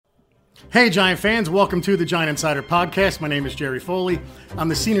Hey, Giant fans, welcome to the Giant Insider Podcast. My name is Jerry Foley. I'm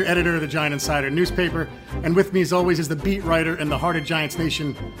the senior editor of the Giant Insider newspaper, and with me, as always, is the beat writer in the heart of Giants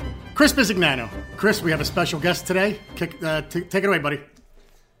Nation, Chris Bisignano. Chris, we have a special guest today. Take it away, buddy.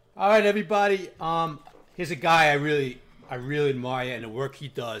 All right, everybody. Here's a guy I really admire and the work he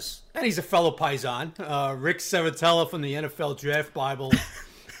does, and he's a fellow Paisan, Rick Serritella from the NFL Draft Bible.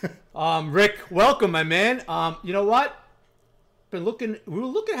 Rick, welcome, my man. You know what? We were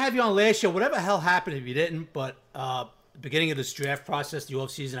looking to have you on last year. Whatever the hell happened if you didn't, but beginning of this draft process, the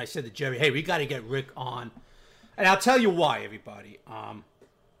offseason, I said to Jerry, hey, we got to get Rick on. And I'll tell you why, everybody.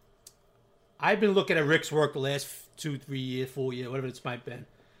 I've been looking at Rick's work the last 2, 3 years, 4 years, whatever it's might been.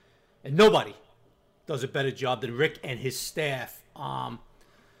 And nobody does a better job than Rick and his staff.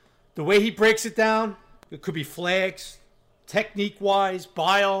 The way he breaks it down, it could be flags, technique-wise,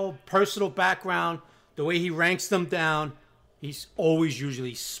 bio, personal background, the way he ranks them down. He's always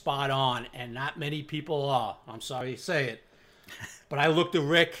usually spot on, and not many people are. I'm sorry to say it. But I looked at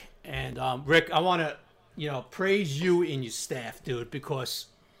Rick, and Rick, I want to, praise you and your staff, dude, because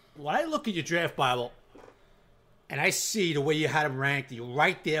when I look at your draft Bible, and I see the way you had them ranked, you're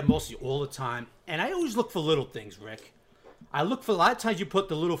right there mostly all the time. And I always look for little things, Rick. I look for a lot of times you put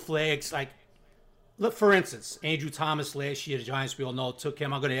the little flags, like, look, for instance, Andrew Thomas last year, the Giants, we all know, took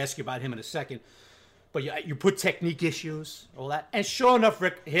him. I'm going to ask you about him in a second. But you put technique issues, all that. And sure enough,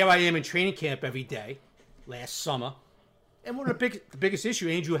 Rick, here I am in training camp every day last summer. And one of the biggest issue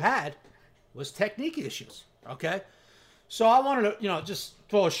Andrew had was technique issues, okay? So I wanted to, just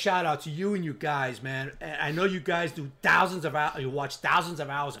throw a shout out to you and you guys, man. And I know you guys do thousands of hours, you watch thousands of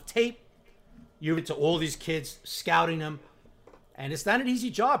hours of tape. You're into all these kids, scouting them. And it's not an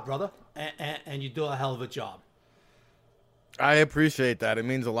easy job, brother. And you do a hell of a job. I appreciate that. It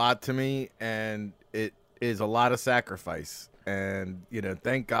means a lot to me, and it is a lot of sacrifice. And,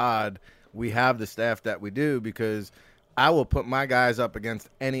 thank God we have the staff that we do, because I will put my guys up against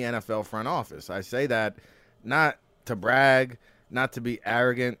any NFL front office. I say that not to brag, not to be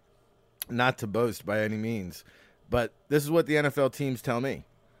arrogant, not to boast by any means, but this is what the NFL teams tell me.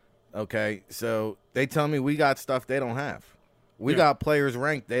 Okay, so they tell me we got stuff they don't have. We got players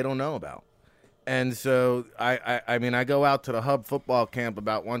ranked they don't know about. And so, I mean, I go out to the Hub football camp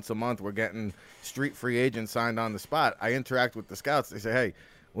about once a month. We're getting street free agents signed on the spot. I interact with the scouts. They say, hey,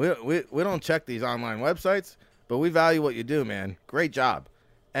 we don't check these online websites, but we value what you do, man. Great job.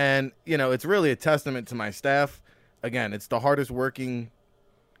 And, it's really a testament to my staff. Again, it's the hardest working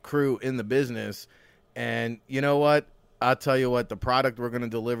crew in the business. And you know what? I'll tell you what, the product we're going to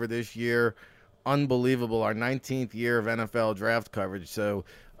deliver this year, unbelievable. Our 19th year of NFL draft coverage. So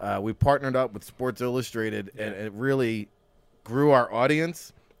we partnered up with Sports Illustrated, and it really grew our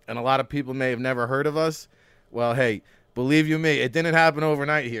audience. And a lot of people may have never heard of us. Well, hey, believe you me, it didn't happen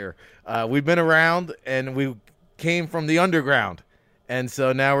overnight here. We've been around, and we came from the underground. And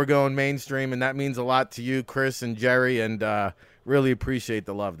so now we're going mainstream, and that means a lot to you, Chris and Jerry, and really appreciate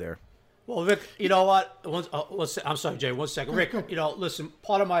the love there. Well, Rick, you know what? I'm sorry, Jerry, 1 second. Rick, listen,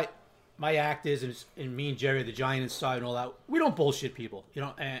 part of my act is, and me and Jerry, the Giant Inside and all that, we don't bullshit people,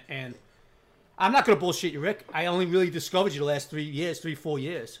 and I'm not going to bullshit you, Rick. I only really discovered you the last 4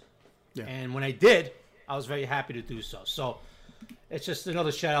 years. Yeah. And when I did, I was very happy to do so. So it's just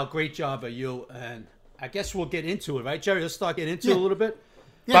another shout out. Great job by you. And I guess we'll get into it, right, Jerry? Let's start getting into it a little bit.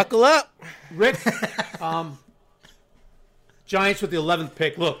 Yeah. Buckle up. Rick, Giants with the 11th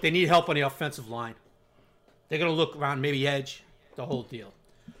pick. Look, they need help on the offensive line. They're going to look around, maybe edge, the whole deal.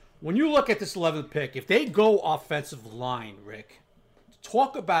 When you look at this 11th pick, if they go offensive line, Rick,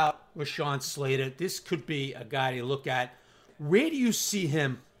 talk about Rashawn Slater. This could be a guy to look at. Where do you see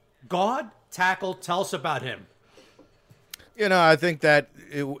him? Guard, tackle, tell us about him. I think that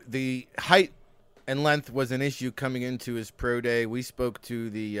the height and length was an issue coming into his pro day. We spoke to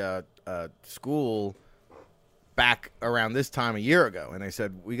the school back around this time a year ago, and they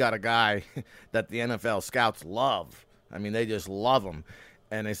said, we got a guy that the NFL scouts love. I mean, they just love him.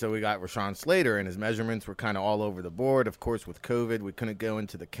 And they said, we got Rashawn Slater, and his measurements were kind of all over the board. Of course, with COVID, we couldn't go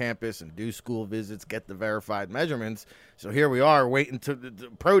into the campus and do school visits, get the verified measurements. So here we are waiting to the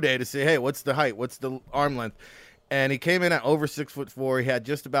pro day to say, hey, what's the height? What's the arm length? And he came in at over 6'4". He had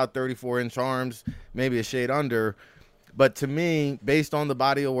just about 34-inch arms, maybe a shade under. But to me, based on the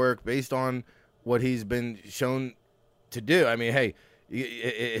body of work, based on what he's been shown to do, I mean, hey,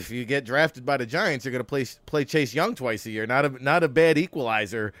 if you get drafted by the Giants, you're going to play Chase Young twice a year. Not a bad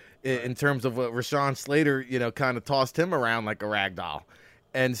equalizer in terms of what Rashawn Slater, kind of tossed him around like a rag doll.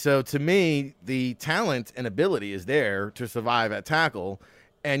 And so to me, the talent and ability is there to survive at tackle.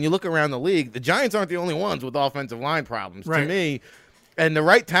 And you look around the league, the Giants aren't the only ones with offensive line problems. Right. To me, And the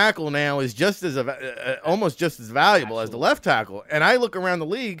right tackle now is just as almost just as valuable as the left tackle. And I look around the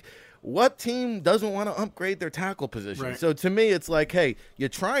league, what team doesn't want to upgrade their tackle position? Right. So to me, it's like, hey, you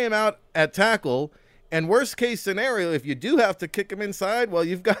try him out at tackle, and worst case scenario, if you do have to kick him inside, well,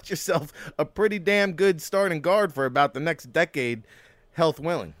 you've got yourself a pretty damn good starting guard for about the next decade, health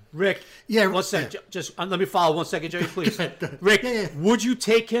willing. Rick, Yeah, 1 second. Just let me follow 1 second, Jerry, please. Go ahead. Rick, Yeah. would you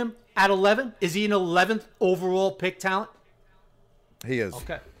take him at 11? Is he an 11th overall pick talent? He is.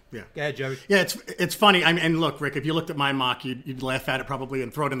 Okay. Yeah. Go ahead, Jerry. Yeah, it's funny. I mean, and look, Rick, if you looked at my mock, you'd laugh at it probably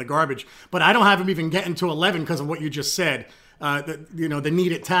and throw it in the garbage. But I don't have him even getting to 11 because of what you just said. The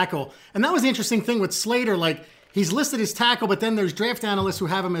need at tackle, and that was the interesting thing with Slater. Like he's listed as tackle, but then there's draft analysts who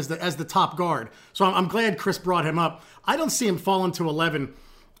have him as the top guard. So I'm glad Chris brought him up. I don't see him falling to 11.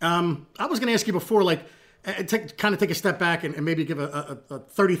 I was going to ask you before, like, kind of take a step back and maybe give a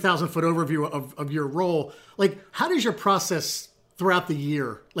 30,000-foot overview of your role. Like, how does your process throughout the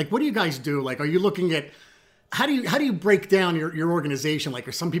year? Like, what do you guys do? Like, are you looking at how do you break down your organization? Like,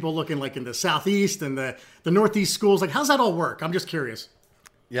 are some people looking like in the Southeast and the Northeast schools? Like, how's that all work? I'm just curious.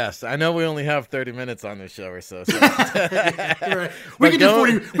 Yes, I know we only have 30 minutes on this show or so. Right. We can do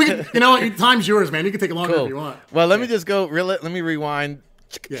 40. We can, you know what? Time's yours, man. You can take it longer if you want. Well, let me just go. Let me rewind.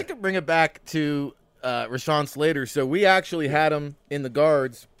 Bring it back to Rashawn Slater. So we actually had him in the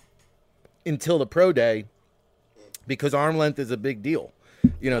guards until the pro day because arm length is a big deal.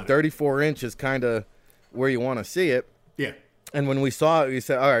 34 inch is kind of where you want to see it. Yeah. And when we saw it, we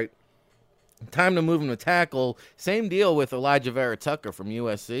said, all right, time to move him to tackle. Same deal with Elijah Vera Tucker from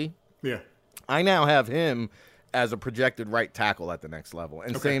USC. Yeah. I now have him as a projected right tackle at the next level.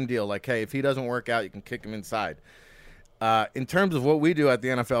 And Okay. same deal. Like, hey, if he doesn't work out, you can kick him inside. In terms of what we do at the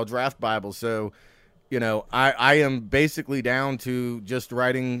NFL Draft Bible, so, I am basically down to just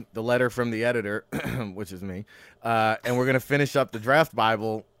writing the letter from the editor, which is me, and we're going to finish up the Draft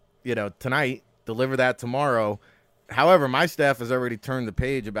Bible, tonight, deliver that tomorrow. However, my staff has already turned the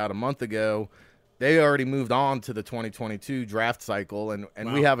page about a month ago. They already moved on to the 2022 draft cycle, and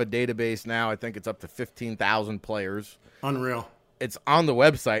Wow. we have a database now. I think it's up to 15,000 players. Unreal. It's on the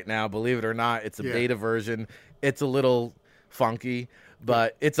website now, believe it or not. It's a Yeah. beta version. It's a little funky,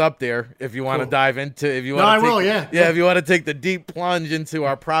 but it's up there if you want to Cool. dive into. If you No, want I will, yeah. If you want to take the deep plunge into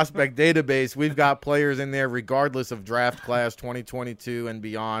our prospect database, we've got players in there regardless of draft class 2022 and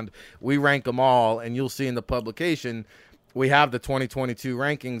beyond. We rank them all, and you'll see in the publication we have the 2022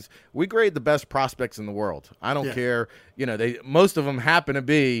 rankings. We grade the best prospects in the world. I don't Yeah. care. Most of them happen to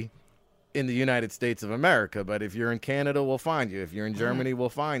be in the United States of America, but if you're in Canada, we'll find you. If you're in Germany, we'll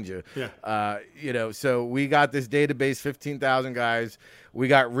find you. Yeah. So we got this database, 15,000 guys. We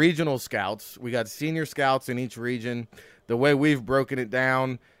got regional scouts. We got senior scouts in each region. The way we've broken it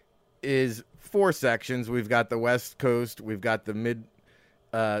down is 4 sections. We've got the West Coast. We've got the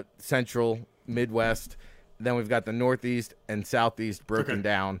Central, Midwest. Then we've got the Northeast and Southeast broken Okay.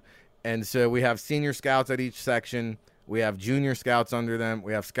 down. And so we have senior scouts at each section. We have junior scouts under them.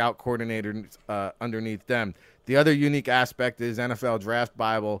 We have scout coordinators underneath them. The other unique aspect is NFL Draft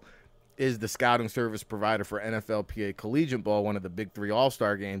Bible is the scouting service provider for NFLPA Collegiate Bowl, one of the big 3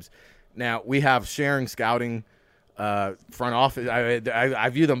 all-star games. Now, we have sharing scouting front office. I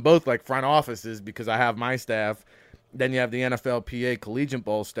view them both like front offices because I have my staff. Then you have the NFLPA Collegiate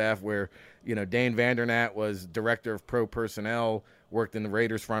Bowl staff where, Dane Vandernat was director of pro personnel, worked in the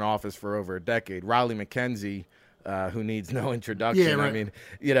Raiders front office for over a decade. Riley McKenzie, who needs no introduction. Yeah, right. I mean,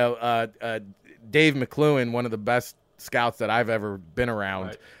 Dave McLuhan, one of the best scouts that I've ever been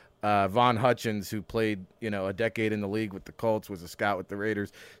around. Right. Von Hutchins, who played, a decade in the league with the Colts, was a scout with the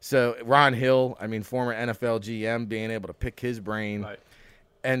Raiders. So Ron Hill, former NFL GM, being able to pick his brain. Right.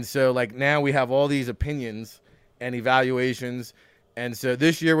 And so, now we have all these opinions and evaluations. And so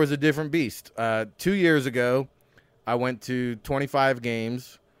this year was a different beast. 2 years ago, I went to 25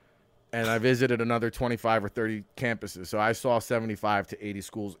 games, and I visited another 25 or 30 campuses. So I saw 75 to 80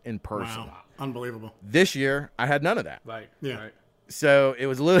 schools in person. Wow. Unbelievable. This year, I had none of that. Right. Yeah. Right. So it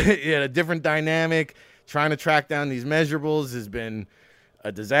was a little a different dynamic. Trying to track down these measurables has been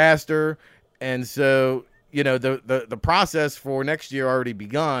a disaster. And so, the process for next year already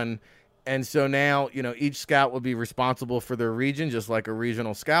begun. And so now, each scout will be responsible for their region, just like a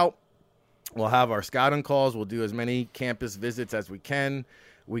regional scout. We'll have our scouting calls. We'll do as many campus visits as we can.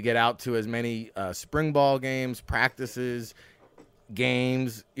 We get out to as many spring ball games, practices,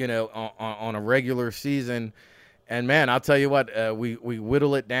 games, on a regular season. And, man, I'll tell you what, we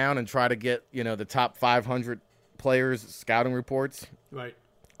whittle it down and try to get, the top 500 players' scouting reports Right.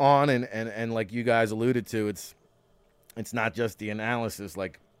 on. And like you guys alluded to, it's not just the analysis.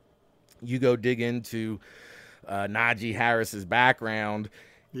 Like, you go dig into Najee Harris's background.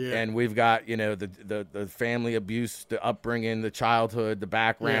 Yeah. And we've got, the family abuse, the upbringing, the childhood, the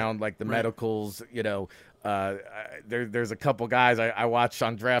background, like the medicals, there's a couple guys I watched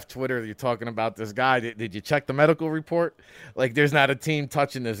on Draft Twitter. You're talking about this guy. Did you check the medical report? Like, there's not a team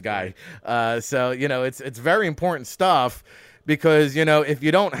touching this guy. So, it's very important stuff because, if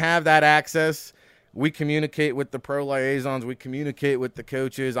you don't have that access, we communicate with the pro liaisons. We communicate with the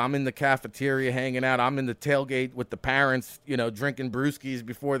coaches. I'm in the cafeteria hanging out. I'm in the tailgate with the parents, drinking brewskis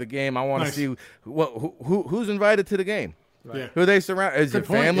before the game. I want to see who's invited to the game. Right. Yeah. Who they surround? Is it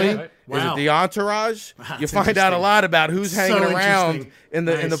family? Yeah. Wow. Is it the entourage? Wow, you find out a lot about who's hanging around in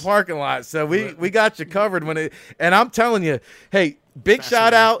the Nice. parking lot. So we got you covered and I'm telling you, hey, big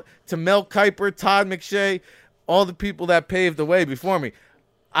shout out to Mel Kiper, Todd McShay, all the people that paved the way before me.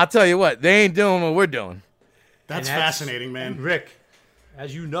 I'll tell you what, they ain't doing what we're doing. That's fascinating, man. And Rick,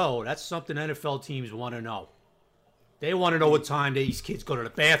 as you know, that's something NFL teams want to know. They want to know what time these kids go to the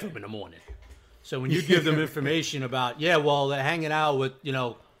bathroom in the morning. So when you give them information about, they're hanging out with,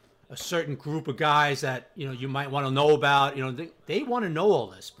 a certain group of guys that, you might want to know about, they want to know all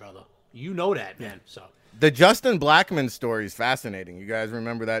this, brother. You know that, man. So the Justin Blackman story is fascinating. You guys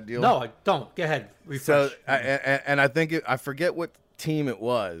remember that deal? No, I don't. Go ahead. Refresh. So, I think I forget what team it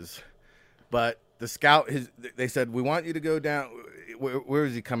was, but the scout, they said, we want you to go down. Where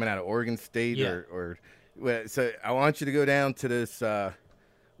is he coming out of? Oregon State or so I want you to go down to this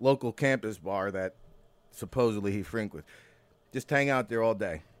local campus bar that supposedly he frequented. Just hang out there all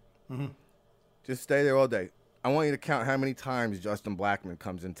day. Mm-hmm. Just stay there all day. I want you to count how many times Justin Blackman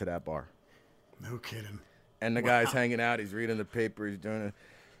comes into that bar. No kidding. And the guy's hanging out. He's reading the paper. He's doing it.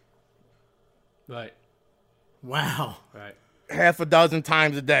 Right. Wow. Right. Half a dozen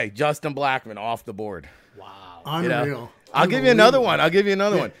times a day, Justin Blackman off the board. Wow. Unreal. I'll give you another one.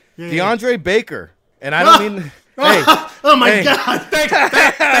 Yeah. DeAndre Baker. And I don't mean... Hey, oh my God!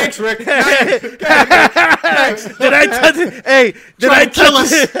 Thanks, Rick. Did I touch it? Hey, did Try I to kill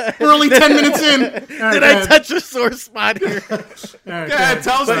touch us? it? We're only 10 minutes in. Did I touch a sore spot here? All right, Go ahead,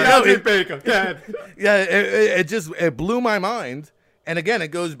 tell us DeAndre Baker. Go ahead. Yeah, it blew my mind. And again, it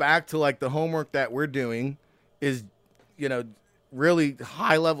goes back to like the homework that we're doing is, really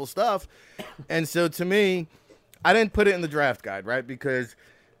high level stuff. And so to me, I didn't put it in the draft guide, right? Because,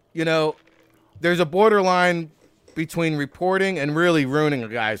 there's a borderline between reporting and really ruining a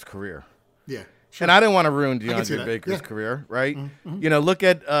guy's career. Yeah. Sure. And I didn't want to ruin can see DeAndre that. Baker's Yeah. career, right? Mm-hmm. Look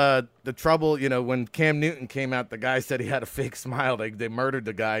at the trouble. When Cam Newton came out, the guy said he had a fake smile. They murdered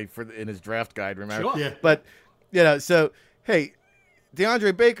the guy in his draft guide. Remember? Sure. Yeah. But so hey,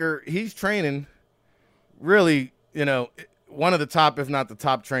 DeAndre Baker, he's training really, one of the top, if not the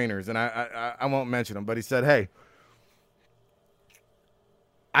top trainers, and I won't mention him, but he said, hey,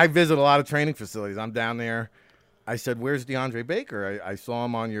 I visit a lot of training facilities. I'm down there. I said, where's DeAndre Baker? I saw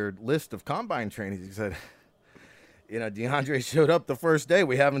him on your list of combine trainings. He said, DeAndre showed up the first day.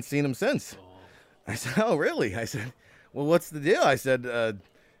 We haven't seen him since. I said, oh, really? I said, well, what's the deal? I said,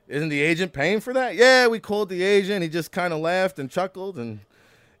 isn't the agent paying for that? Yeah, we called the agent. He just kind of laughed and chuckled. And,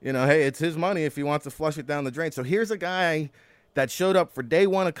 hey, it's his money if he wants to flush it down the drain. So here's a guy that showed up for day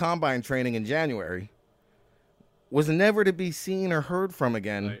one of combine training in January, was never to be seen or heard from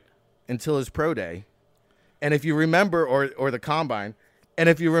again until his pro day. And if you remember, or the combine, and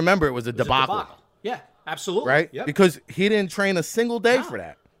if you remember, it was a debacle. Yeah, absolutely. Right? Yep. Because he didn't train a single day for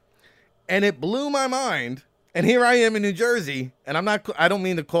that. And it blew my mind. And here I am in New Jersey, and I don't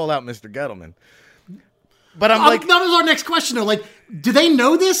mean to call out Mr. Gettleman. But I'm like... That was our next question, though. Like, do they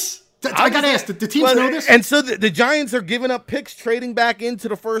know this? I got to ask, the teams know this? And so the Giants are giving up picks, trading back into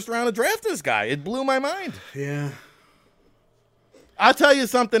the first round to draft this guy. It blew my mind. Yeah. I'll tell you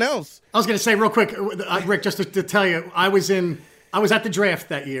something else. I was going to say real quick, Rick, just to tell you, I was at the draft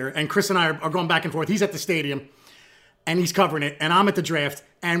that year, and Chris and I are going back and forth. He's at the stadium, and he's covering it, and I'm at the draft,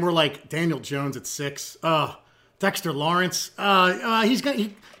 and we're like, Daniel Jones at 6. Dexter Lawrence. He's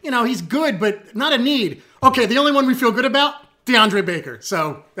good, but not a need. Okay, the only one we feel good about, DeAndre Baker.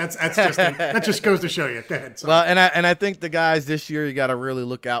 So that just goes to show you. Go ahead. Well, and I think the guys this year you got to really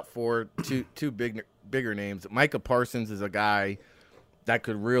look out for two bigger names. Micah Parsons is a guy that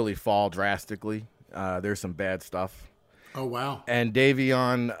could really fall drastically. There's some bad stuff. Oh, wow. And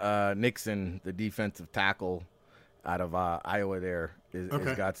Davion Nixon, the defensive tackle out of Iowa there,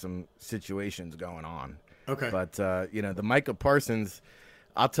 has got some situations going on. Okay. But, the Micah Parsons,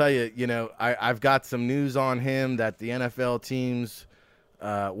 I'll tell you, I've got some news on him that the NFL teams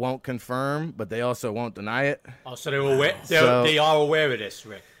won't confirm, but they also won't deny it. Oh, so they were aware. They are aware of this,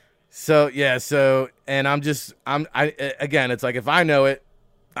 Rick. So, yeah, and again, it's like if I know it,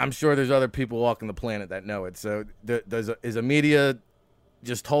 I'm sure there's other people walking the planet that know it. So is a media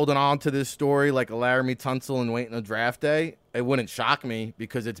just holding on to this story like a Laramie Tunsil and waiting on draft day? It wouldn't shock me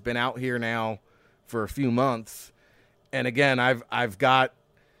because it's been out here now for a few months. And again, I've got,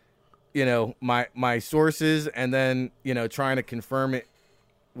 my sources, and then, trying to confirm it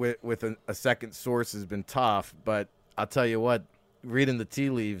with a second source has been tough. But I'll tell you what, reading the tea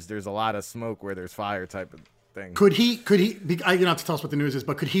leaves, there's a lot of smoke where there's fire type of thing. Could he, you don't have to tell us what the news is,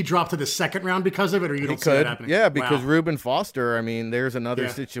 but could he drop to the second round because of it, or you don't see that happening? Yeah, because Reuben Foster, I mean, there's another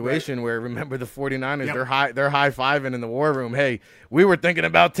situation where, remember the 49ers, they're high-fiving in the war room. Hey, we were thinking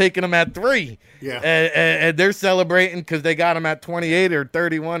about taking him at 3. Yeah. And they're celebrating because they got him at 28 or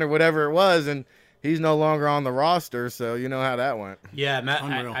 31 or whatever it was, and he's no longer on the roster, so you know how that went. Yeah, Matt,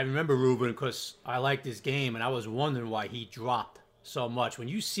 I remember Reuben because I liked his game, and I was wondering why he dropped so much. When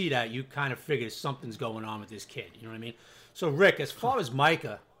you see that, you kind of figure something's going on with this kid. You know what I mean? So, Rick, as far as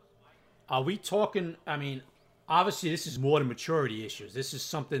Micah, are we talking, I mean, obviously this is more than maturity issues. This is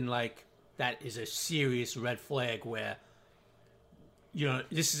something like that is a serious red flag where,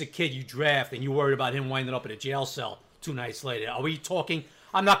 this is a kid you draft and you're worried about him winding up in a jail cell 2 nights later. Are we talking,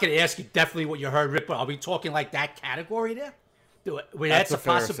 I'm not going to ask you definitely what you heard, Rick, but are we talking like that category there? Where that's a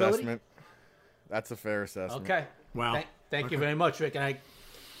possibility? Assessment. That's a fair assessment. Okay. Wow. Thank you very much, Rick. And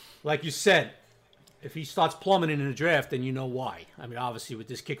like you said, if he starts plummeting in the draft, then you know why. I mean, obviously with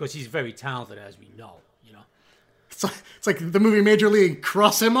this kid, because he's very talented, as we know. It's like the movie Major League.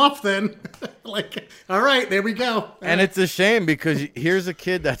 Cross him off, then. All right, there we go. And it's a shame because here's a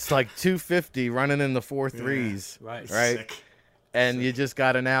kid that's like 250 running in the 4.3s. Yeah, right. Sick. And you just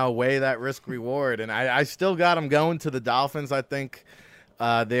got to now weigh that risk reward. And I still got him going to the Dolphins. I think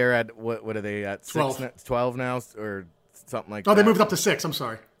they're at what are they at? 12 now or something like that. Oh, they moved up to 6. I'm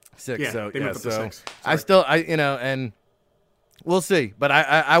sorry. 6. Yeah, so they moved up to 6. And we'll see. But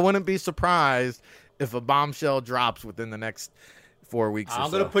I wouldn't be surprised if a bombshell drops within the next 4 weeks.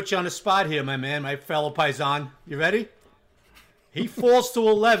 I'm going to put you on the spot here, my man, my fellow Paisan. You ready? He falls to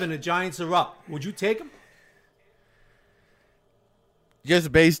 11. The Giants are up. Would you take him?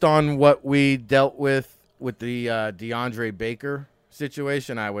 Just based on what we dealt with the DeAndre Baker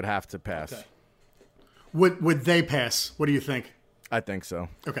situation, I would have to pass. Okay. Would they pass? What do you think? I think so.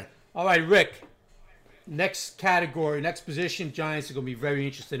 Okay. All right, Rick. Next category, next position, Giants are going to be very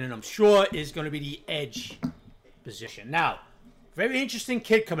interested in, I'm sure, is going to be the edge position. Now, very interesting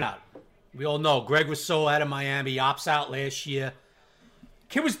kid coming out. We all know Greg Rousseau out of Miami, opts out last year.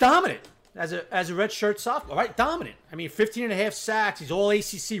 Kid was dominant as a redshirt sophomore, right? Dominant. I mean, 15.5 sacks. He's all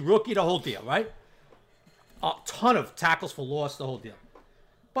ACC rookie, the whole deal, right? A ton of tackles for loss, the whole deal.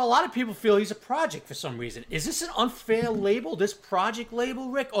 But a lot of people feel he's a project for some reason. Is this an unfair label, this project label,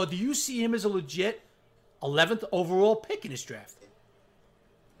 Rick? Or do you see him as a legit 11th overall pick in this draft?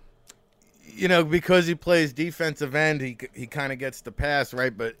 Because he plays defensive end, he kind of gets the pass,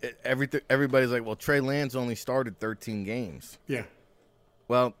 right? But everybody's like, well, Trey Lance only started 13 games. Yeah.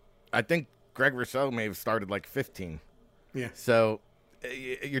 Well, I think Greg Rousseau may have started like 15. Yeah. So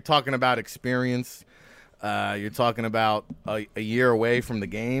you're talking about experience. You're talking about a year away from the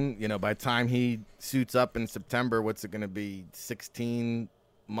game. By the time he suits up in September, what's it going to be? 16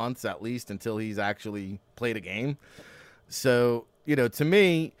 months at least until he's actually played a game. So, to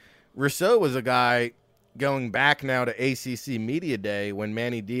me, Rousseau was a guy going back now to ACC Media Day when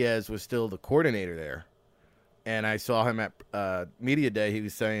Manny Diaz was still the coordinator there. And I saw him at Media Day. He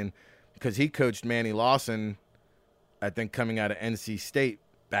was saying, because he coached Manny Lawson, I think coming out of NC State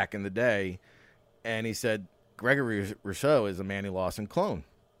back in the day, and he said, Gregory Rousseau is a Manny Lawson clone.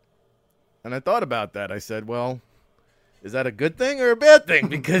 And I thought about that. I said, well, is that a good thing or a bad thing?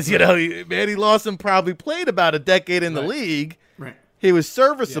 Because, Manny Lawson probably played about a decade in the league. Right. He was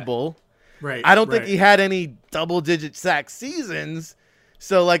serviceable. Yeah. Right. I don't think he had any double-digit sack seasons.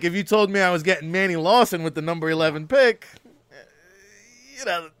 So, if you told me I was getting Manny Lawson with the number 11 pick,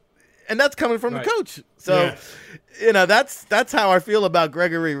 and that's coming from the coach. So, that's how I feel about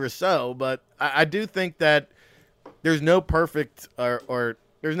Gregory Rousseau. But I do think that there's no perfect or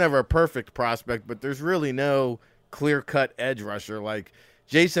there's never a perfect prospect, but there's really no clear-cut edge rusher. Like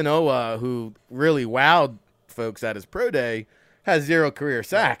Jason Owa, who really wowed folks at his pro day, has 0 career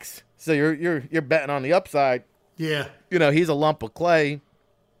sacks. So you're betting on the upside. Yeah. He's a lump of clay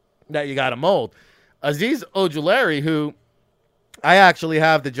that you got to mold. Azeez Ojulari, who I actually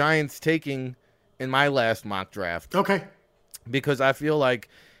have the Giants taking in my last mock draft. Okay. Because I feel like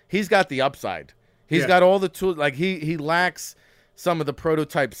he's got the upside. He's got all the tools. Like he lacks some of the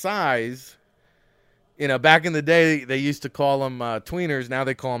prototype size. Back in the day, they used to call them tweeners. Now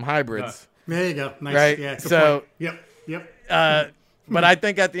they call them hybrids. There you go. Nice. Right? Yeah. So, Yep. But I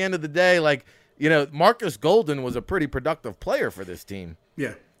think at the end of the day, like, Marcus Golden was a pretty productive player for this team.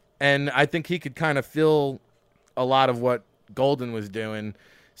 Yeah. And I think he could kind of fill a lot of what Golden was doing.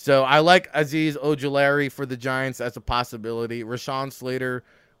 So I like Aziz Ojulari for the Giants as a possibility. Rashawn Slater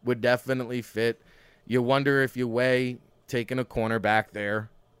would definitely fit. You wonder if you weigh taking a cornerback there.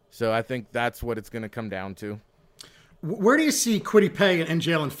 So I think that's what it's going to come down to. Where do you see Kwity Paye and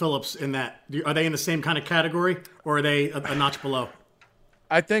Jalen Phillips in that? Are they in the same kind of category, or are they a notch below?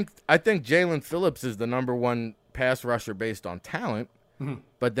 I think Jalen Phillips is the number one pass rusher based on talent,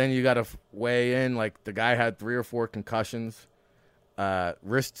 but then you got to weigh in, like, the guy had 3 or 4 concussions,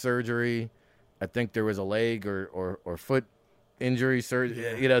 wrist surgery. I think there was a leg or foot injury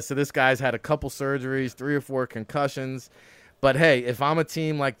surgery. So this guy's had a couple surgeries, 3 or 4 concussions. But hey, if I'm a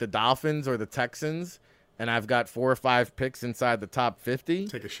team like the Dolphins or the Texans, and I've got 4 or 5 picks inside the top 50,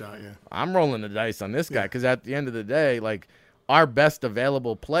 take a shot. Yeah, I'm rolling the dice on this guy because at the end of the day, like, our best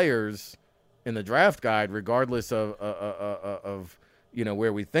available players in the draft guide, regardless of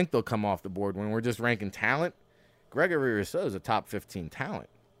where we think they'll come off the board, when we're just ranking talent, Gregory Rousseau is a top 15 talent.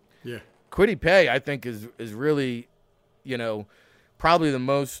 Yeah, Kwity Paye, I think, is really, probably the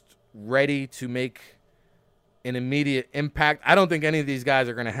most ready to make an immediate impact. I don't think any of these guys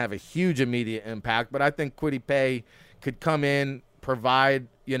are going to have a huge immediate impact, but I think Kwity Paye could come in, provide,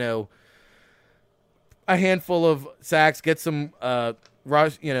 a handful of sacks, get some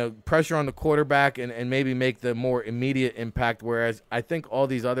rush, pressure on the quarterback, and maybe make the more immediate impact. Whereas I think all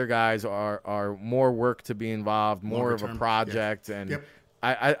these other guys are more work to be involved, more Longer of term. a project. Yeah. And Yep.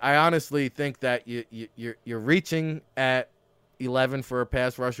 I honestly think that you're reaching at 11 for a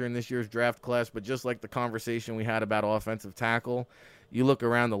pass rusher in this year's draft class, but just like the conversation we had about offensive tackle, you look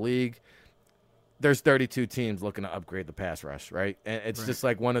around the league, there's 32 teams looking to upgrade the pass rush, right? And it's just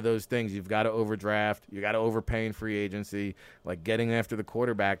like one of those things. You've got to overdraft. You got to overpay in free agency. Like, getting after the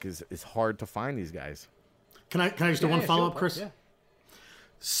quarterback is hard to find these guys. Can I just do one follow-up, Chris? Yeah.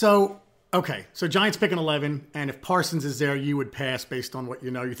 So Giants picking 11, and if Parsons is there, you would pass based on what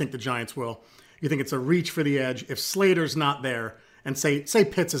you think the Giants will. You think it's a reach for the edge. If Slater's not there, and say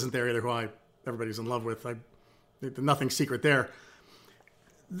Pitts isn't there either, who everybody's in love with, nothing secret there.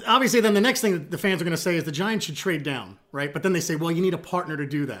 Obviously, then the next thing that the fans are going to say is the Giants should trade down, right? But then they say, well, you need a partner to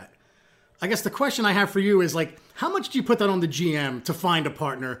do that. I guess the question I have for you is, like, how much do you put that on the GM to find a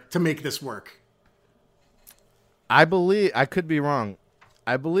partner to make this work? I could be wrong.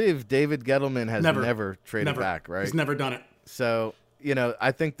 I believe David Gettleman has never traded back, right? He's never done it. So,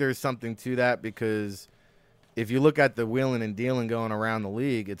 I think there's something to that, because if you look at the wheeling and dealing going around the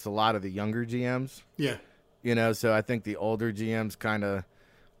league, it's a lot of the younger GMs. Yeah. So I think the older GMs kind of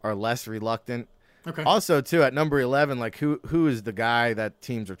are less reluctant. Okay. Also, too, at number 11, like, who is the guy that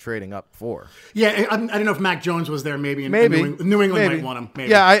teams are trading up for? Yeah, I don't know if Mac Jones was there. Maybe New England might want him. Maybe.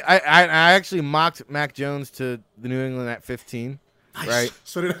 Yeah, I actually mocked Mac Jones to the New England at 15. Nice. Right.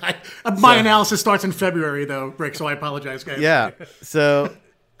 So did I. My analysis starts in February, though, Rick. So I apologize, guys. Yeah. So,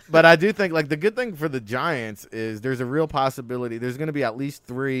 but I do think, like, the good thing for the Giants is there's a real possibility there's going to be at least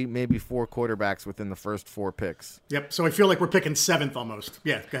 3, maybe 4 quarterbacks within the first 4 picks. Yep. So I feel like we're picking 7th almost.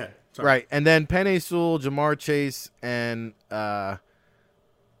 Yeah. Go ahead. Sorry. Right. And then Penei Sewell, Jamar Chase, and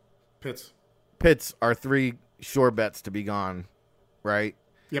Pitts are 3 sure bets to be gone. Right.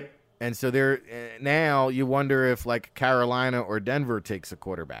 Yep. And so now you wonder if, like, Carolina or Denver takes a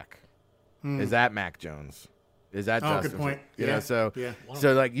quarterback. Is that Mac Jones? Is that Justin? Good point.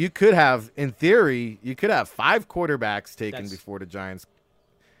 So like, you could have, in theory, 5 quarterbacks taken before the Giants.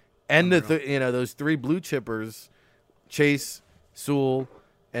 And those 3 blue chippers, Chase, Sewell,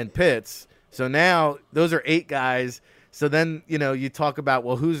 and Pitts. So now those are 8 guys. So then, you talk about,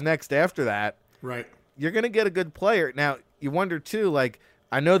 well, who's next after that? Right. You're going to get a good player. Now, you wonder, too, like,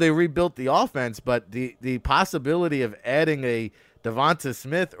 I know they rebuilt the offense, but the possibility of adding a Devonta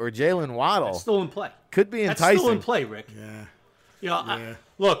Smith or Jalen Waddle That's still in play. Could be enticing. That's still in play, Rick. Yeah.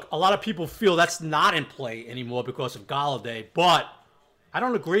 Look, a lot of people feel that's not in play anymore because of Golladay, but I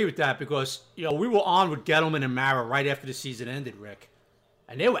don't agree with that because, we were on with Gettleman and Mara right after the season ended, Rick,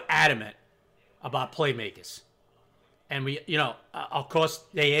 and they were adamant about playmakers. And we, of course,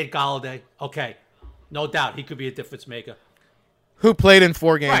 they had Golladay. Okay, no doubt he could be a difference maker. Who played in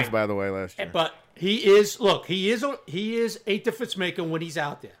 4 games, by the way, last year. But he is a difference maker when he's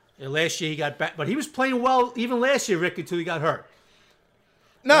out there. And last year he got back, but he was playing well even last year, Rick, until he got hurt.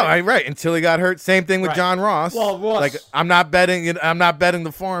 No, right. Until he got hurt. Same thing with John Ross. Well, Ross, like, I'm not betting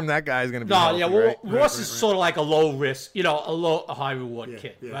the farm that guy's going to be healthy, right? Ross is sort of like a low risk, a high reward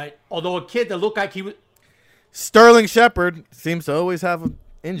kid, right? Although a kid that looked like he was. Sterling Shepard seems to always have an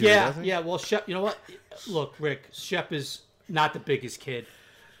injury. Yeah. Well, Shep, you know what? Look, Rick, Shep is not the biggest kid,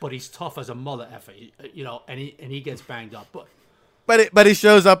 but he's tough as a mother effer, and he gets banged up. But he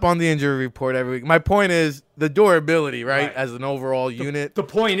shows up on the injury report every week. My point is the durability, right? As an overall unit. The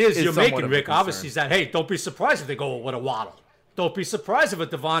point is you're making, Rick, concern. obviously, is that, hey, don't be surprised if they go with a Waddle. Don't be surprised if a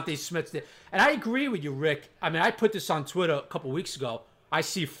Devontae Smith's there. And I agree with you, Rick. I mean, I put this on Twitter a couple weeks ago. I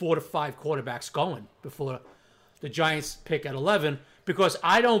see 4 to 5 quarterbacks going before the Giants pick at 11 because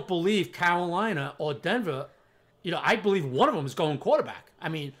I don't believe Carolina or Denver, I believe one of them is going quarterback. I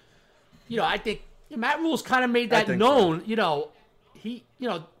mean, I think Matt Rule's kind of made that known, so.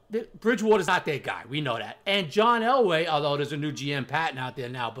 Bridgewater's not their guy. We know that. And John Elway, although there's a new GM Patton out there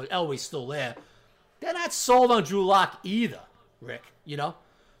now, but Elway's still there. They're not sold on Drew Lock either, Rick,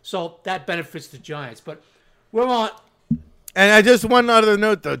 So that benefits the Giants. But we're on. And I just one other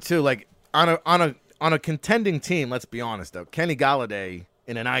note though too, like on a contending team, let's be honest though, Kenny Golladay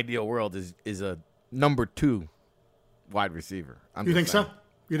in an ideal world is a number 2 wide receiver. You think so?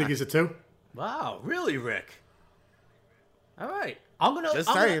 You think he's a 2? Wow, really, Rick? All right.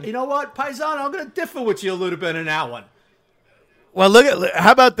 You know what, Paisano, I'm gonna differ with you a little bit in that one. Well,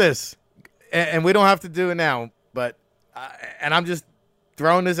 how about this? And we don't have to do it now, but and I'm just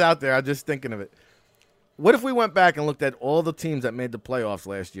throwing this out there. I'm just thinking of it. What if we went back and looked at all the teams that made the playoffs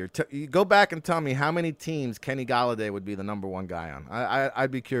last year? You go back and tell me how many teams Kenny Golladay would be the number 1 guy on. I'd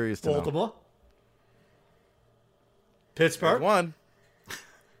be curious to know. Baltimore, Pittsburgh, one.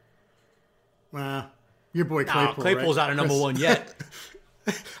 Your boy Claypool. Claypool's right? not a number 1 yet.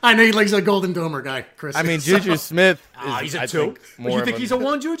 I know he's a Golden Domer guy, Chris. I mean, Juju Smith. He's a 2. You think he's a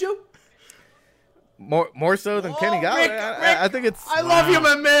 1, Juju? More so than Kenny Golladay. Rick, I think it's. I love you,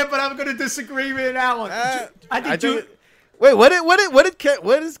 my man, but I'm going to disagree with that one. Wait, what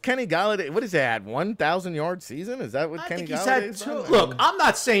is Kenny Golladay? What is that? 1,000 yard season? Is that what Kenny Golladay is? Look, I'm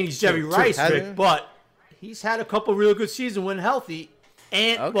not saying he's Jerry Rice, Rick, but he's had a couple real good seasons when healthy.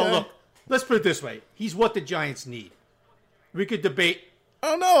 And well, look, let's put it this way: he's what the Giants need. We could debate.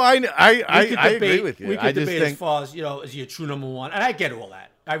 Oh no, I agree with you. We could debate as far as is he a true number 1? And I get all that.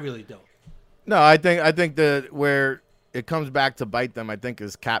 I really do. No, I think where it comes back to bite them, I think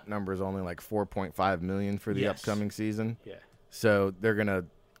his cap number is only like $4.5 million for the upcoming season. Yeah. So they're gonna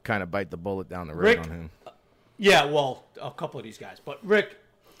kind of bite the bullet down the road on him. Yeah, well, a couple of these guys, but Rick,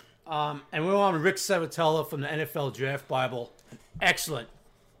 and we're on Rick Sabatella from the NFL Draft Bible, excellent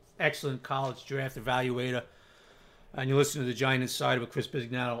college draft evaluator, and you listen to the Giant Insider with Chris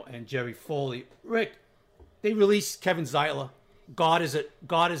Bisignano and Jerry Foley. Rick, they released Kevin Zeitler. God is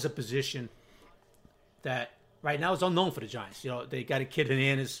a position that right now is unknown for the Giants. They got a kid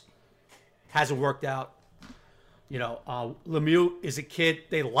Hernandez, hasn't worked out. Lemieux is a kid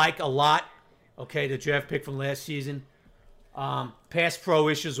they like a lot. Okay, the draft pick from last season. Pass pro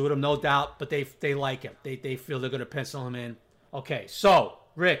issues with him, no doubt, but they like him. They feel they're going to pencil him in. Okay, so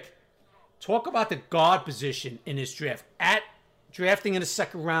Rick, talk about the guard position in this draft. At drafting in the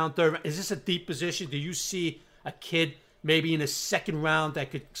second round, third round, is this a deep position? Do you see a kid maybe in the second round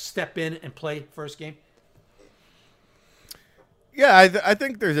that could step in and play first game? Yeah, I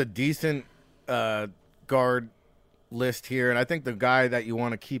think there's a decent guard list here, and I think the guy that you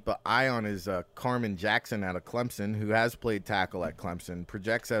want to keep an eye on is Carmen Jackson out of Clemson, who has played tackle at Clemson,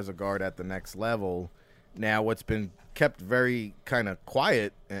 projects as a guard at the next level. Now, what's been kept very kind of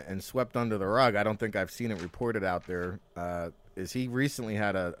quiet and swept under the rug, I don't think I've seen it reported out there, is he recently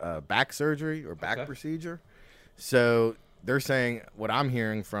had a back surgery or back procedure. So they're saying, what I'm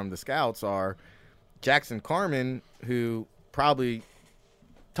hearing from the scouts are Jackson Carman, who probably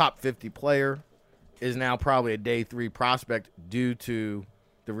top 50 player, is now probably a day 3 prospect due to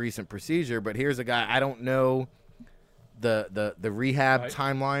the recent procedure. But here's a guy, I don't know the rehab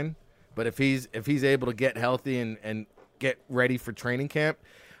timeline, but if he's able to get healthy and get ready for training camp,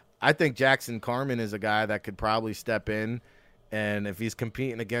 I think Jackson Carman is a guy that could probably step in. And if he's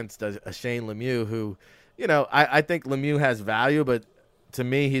competing against a Shane Lemieux, who, I think Lemieux has value, but to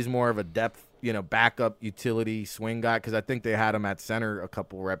me, he's more of a depth, backup utility swing guy, because I think they had him at center a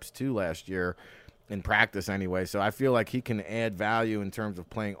couple reps too last year in practice anyway. So I feel like he can add value in terms of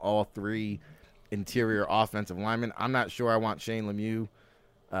playing all 3 interior offensive linemen. I'm not sure I want Shane Lemieux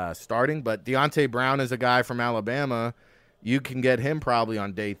starting, but Deontay Brown is a guy from Alabama. You can get him probably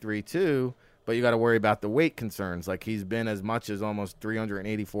on day 3 too, but you got to worry about the weight concerns. Like, he's been as much as almost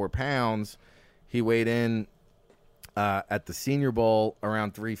 384 pounds. He weighed in at the Senior Bowl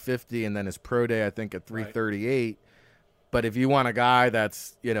around 350, and then his pro day, I think, at 338. Right. But if you want a guy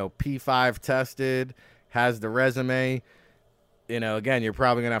that's, P5 tested, has the resume, again, you're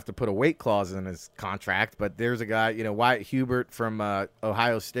probably going to have to put a weight clause in his contract. But there's a guy, Wyatt Hubert from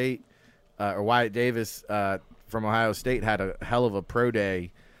Ohio State, or Wyatt Davis, from Ohio State, had a hell of a pro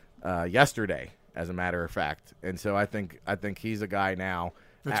day yesterday, as a matter of fact. And so I think he's a guy now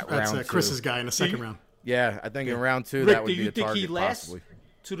That's round 2. Chris's guy in the second round. Yeah, I think in round 2 Rick, that would do be you a think target he lasts possibly.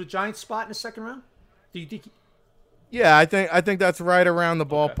 to the Giants spot in the second round? Do you think? Yeah, I think that's right around the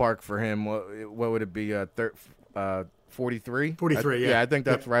ballpark for him. What would it be? 43? 43, yeah. I think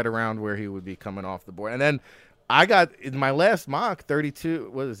that's right around where he would be coming off the board. And then I got in my last mock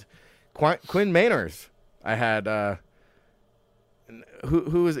 32 was Quinn Meinerz. I had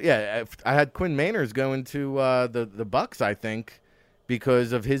who was I had Quinn Meinerz going to the Bucks, I think,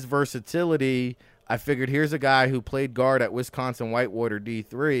 because of his versatility. I figured here's a guy who played guard at Wisconsin Whitewater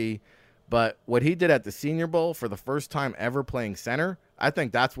D3, but what he did at the Senior Bowl for the first time ever playing center, I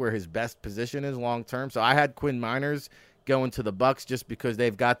think that's where his best position is long term. So I had Quinn Meinerz going to the Bucks just because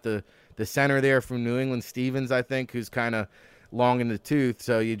they've got the center there from New England, Stevens, I think, who's kind of long in the tooth.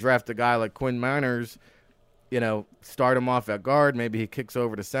 So you draft a guy like Quinn Meinerz, start him off at guard. Maybe he kicks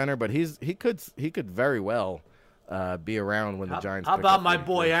over to center, but he could very well be around when the Giants. How pick about up my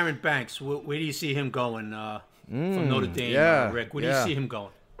 33. boy Aaron Banks? Where do you see him going from Notre Dame, Rick? Where do you see him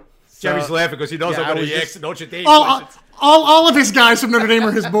going? Jerry's laughing because he knows I'm going to ask Notre Dame questions. All of his guys from Notre Dame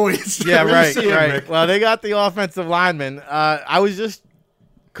are his boys. Yeah, Where do you see him, right. Rick? Well, they got the offensive lineman. I was just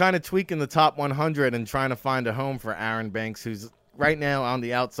kind of tweaking the top 100 and trying to find a home for Aaron Banks, who's right now on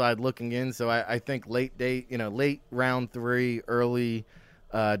the outside looking in. So I think late round 3, early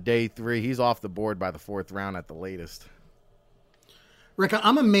day 3. He's off the board by the 4th round at the latest. Rick,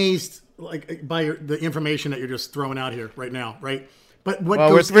 I'm amazed by the information that you're just throwing out here right now, right? But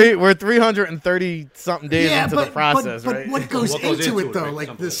we're 330 something days into the process, but right? what goes into it though,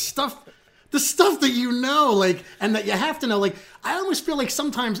 Rick? the stuff that and that you have to know, I almost feel like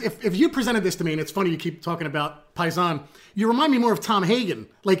sometimes if you presented this to me, and it's funny you keep talking about Paisan, you remind me more of Tom Hagen.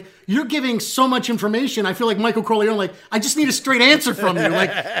 You're giving so much information, I feel like Michael Corleone. I just need a straight answer from you.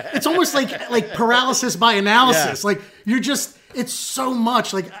 It's almost like paralysis by analysis. Yeah. You're just, it's so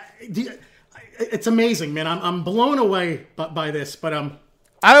much. It's amazing, man. I'm blown away by this, but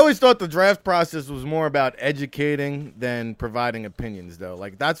I always thought the draft process was more about educating than providing opinions, though.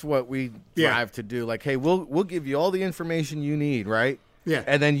 That's what we drive to do. Hey, we'll give you all the information you need, right? Yeah.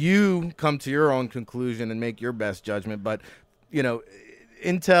 And then you come to your own conclusion and make your best judgment. But,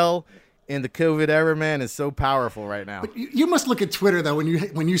 intel in the COVID era, man, is so powerful right now. But you must look at Twitter though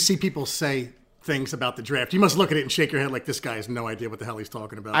when you see people say things about the draft. You must look at it and shake your head like this guy has no idea what the hell he's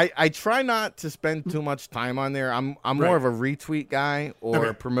talking about. I try not to spend too much time on there. I'm more of a retweet guy or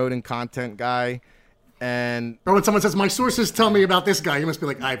a promoting content guy. And or when someone says, my sources tell me about this guy, you must be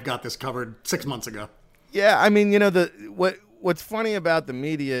like, I've got this covered 6 months ago. Yeah, I mean, what's funny about the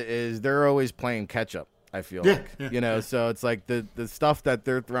media is they're always playing catch up, I feel like. So it's like the stuff that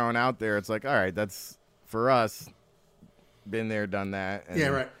they're throwing out there, it's like, all right, that's for us. Been there, done that. And, yeah,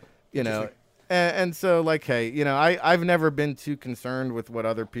 right. And so, hey, I've never been too concerned with what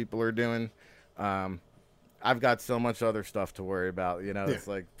other people are doing. I've got so much other stuff to worry about. It's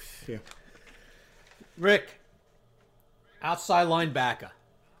like, yeah. Rick, outside linebacker.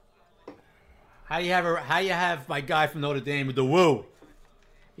 How you have my guy from Notre Dame with the woo?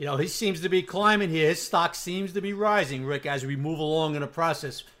 He seems to be climbing here. His stock seems to be rising, Rick, as we move along in the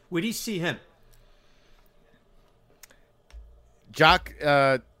process. Where do you see him? Jock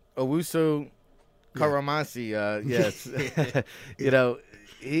Owusu Karamasi, yes.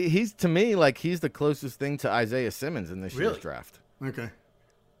 He's to me he's the closest thing to Isaiah Simmons in this year's draft. Okay.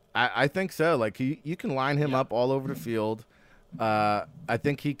 I think so. You can line him up all over the field. I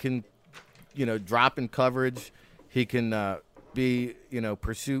think he can, drop in coverage. He can be,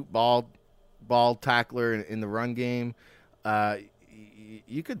 pursuit ball tackler in the run game.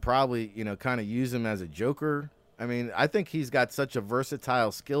 You could probably, kind of use him as a joker. I mean, I think he's got such a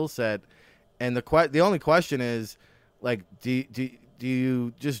versatile skill set. And the only question is, do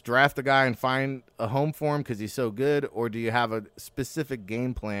you just draft a guy and find a home for him because he's so good, or do you have a specific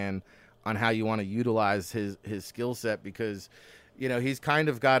game plan on how you want to utilize his skill set? Because, he's kind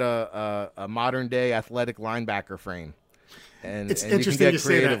of got a modern day athletic linebacker frame, and It's and interesting you can you get say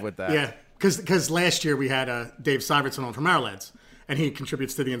creative that. with that. Yeah, because last year we had Dave Syvertson on from our lads, and he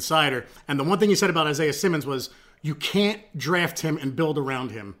contributes to the Insider. And the one thing he said about Isaiah Simmons was, you can't draft him and build around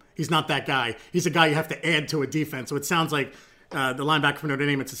him. He's not that guy. He's a guy you have to add to a defense. So it sounds like the linebacker from Notre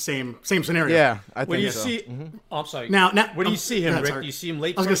Dame, it's the same scenario. Yeah, I Where do think you so. see? Oh, I'm sorry. Now, where do you see him, yeah, Rick? sorry. Do you see him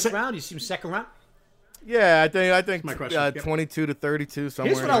late I was gonna first say- round? Do you see him second round? Yeah, I think my question. Yep. 22 to 32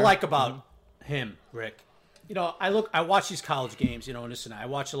 somewhere. Here's what in I there. like about him, Rick. I watch these college games, and this and that. I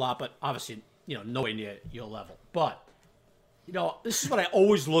watch a lot, but obviously, nowhere near your level. But, this is what I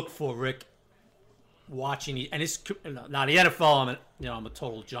always look for, Rick. watching, and it's now the NFL. I'm a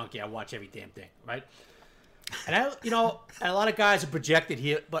total junkie. I watch every damn thing, right? And and a lot of guys are projected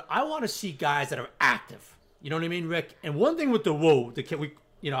here, but I want to see guys that are active. You know what I mean, Rick? And one thing with the Woo, the kid,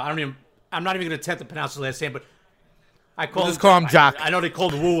 I'm not even going to attempt to pronounce his last name, but I call him Jock. I know they call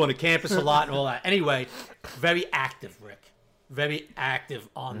the Woo on the campus a lot and all that. Anyway, very active, Rick. Very active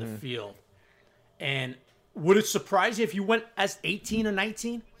on the field. And would it surprise you if you went as 18 or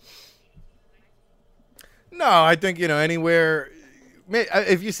 19? No, I think, anywhere.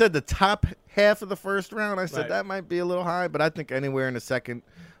 If you said the top half of the first round, I said that might be a little high, but I think anywhere in the second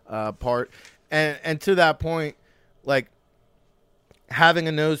part. And to that point, like having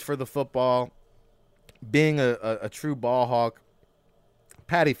a nose for the football, being a true ball hawk.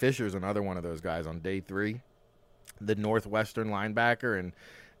 Patty Fisher is another one of those guys on day 3, the Northwestern linebacker. And,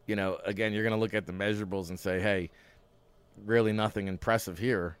 again, you're going to look at the measurables and say, hey, really nothing impressive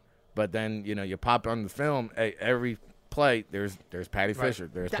here. But then, you pop on the film, hey, every play, there's Patty Fisher.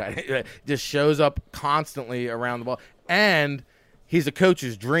 There's Patty. Just shows up constantly around the ball. And he's a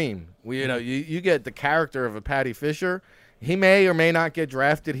coach's dream. You get the character of a Patty Fisher. He may or may not get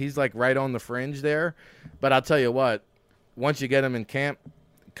drafted. He's like right on the fringe there. But I'll tell you what, once you get him in camp,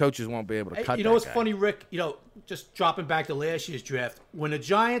 coaches won't be able to cut what's funny, Rick? Just dropping back to last year's draft, when the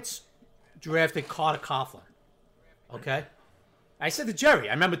Giants drafted Carter Coughlin, okay? I said to Jerry,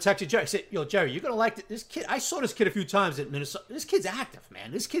 I remember texting Jerry, I said, Jerry, you're going to like this kid. I saw this kid a few times at Minnesota. This kid's active,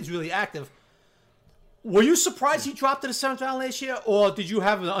 man. This kid's really active. Were you surprised he dropped to the 7th round last year, or did you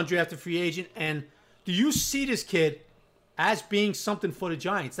have an undrafted free agent? And do you see this kid as being something for the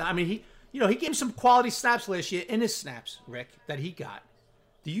Giants? I mean, he gave him some quality snaps last year in his snaps, Rick, that he got.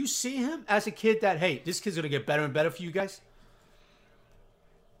 Do you see him as a kid that, hey, this kid's going to get better and better for you guys?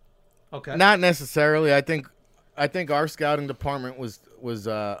 Okay. Not necessarily. I think our scouting department was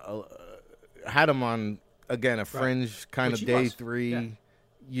had him on, again, a fringe kind of day 3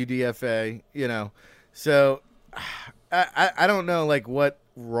 UDFA, So I don't know like what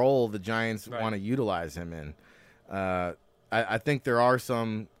role the Giants want to utilize him in. I think there are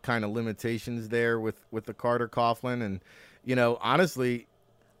some kind of limitations there with the Carter Coughlin, and honestly,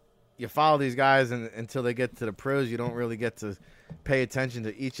 you follow these guys until they get to the pros. You don't really get to pay attention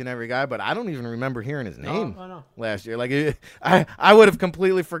to each and every guy. But I don't even remember hearing his name last year. Like I would have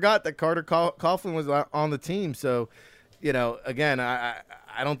completely forgot that Carter Coughlin was on the team. So, again, I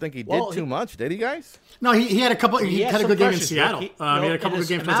don't think he did too much. Did he, guys? No, he had a couple. He had a good game in Seattle. He had a couple of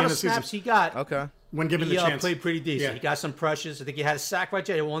good games towards the end end of the season. Snaps he got. Okay. When given the chance, played pretty decent. Yeah. He got some pressures. I think he had a sack right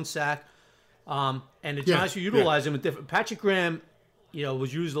there. He had 1 sack. And the Giants utilized him in different. Patrick Graham,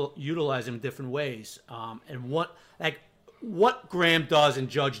 was utilized him in different ways. And what Graham does and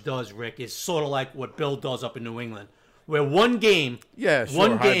Judge does, Rick, is sort of like what Bill does up in New England, where one game,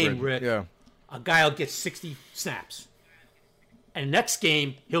 Rick, a guy will get 60 snaps, and next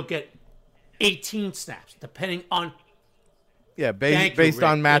game he'll get 18 snaps, depending on. Yeah, based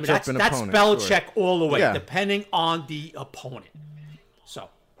on matchup and opponent. That's Belichick all the way, depending on the opponent. So,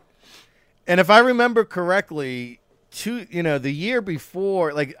 and if I remember correctly, the year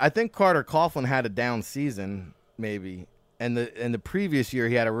before, like I think Carter Coughlin had a down season, maybe, and the previous year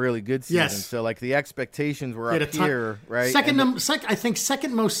he had a really good season. Yes. So like the expectations were up here, right? I think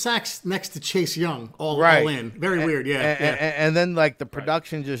second most sacks next to Chase Young, all in. Very weird, And then like the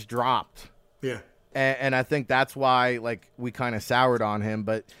production just dropped. Yeah. And I think that's why like we kind of soured on him,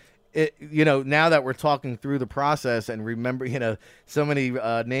 but now that we're talking through the process and remember, so many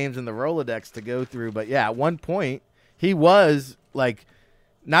names in the Rolodex to go through, but yeah, at one point he was like,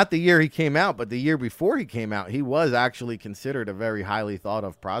 not the year he came out, but the year before he came out, he was actually considered a very highly thought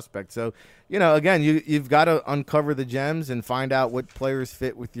of prospect. So, again, you've got to uncover the gems and find out what players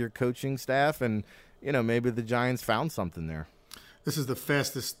fit with your coaching staff, and maybe the Giants found something there. This is the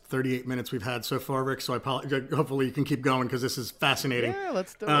fastest 38 minutes we've had so far, Rick, so hopefully you can keep going because this is fascinating. Yeah,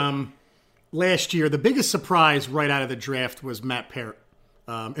 let's do it. Last year, the biggest surprise right out of the draft was Matt Parrott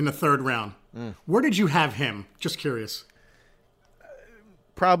in the 3rd round. Where did you have him? Just curious.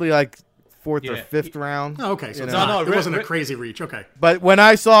 Probably like 4th or 5th round. Oh, okay, so it wasn't a crazy reach. Okay. But when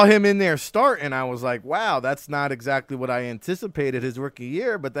I saw him in there starting, I was like, wow, that's not exactly what I anticipated his rookie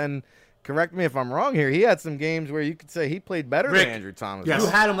year, but then correct me if I'm wrong here. He had some games where you could say he played better than Andrew Thomas. Yes. You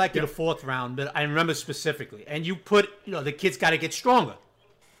had him in the 4th round, but I remember specifically. And you put, the kid's got to get stronger.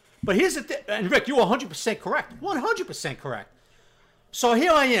 But here's the thing, and Rick, you're 100% correct. 100% correct. So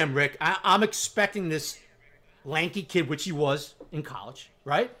here I am, Rick. I'm expecting this lanky kid, which he was in college,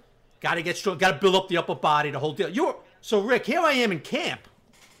 right? Got to get strong, got to build up the upper body, the whole deal. So, Rick, here I am in camp,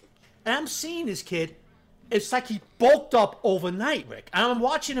 and I'm seeing this kid it's like he bulked up overnight, Rick. And I'm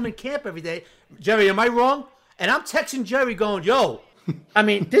watching him in camp every day. Jerry, am I wrong? And I'm texting Jerry going, yo, I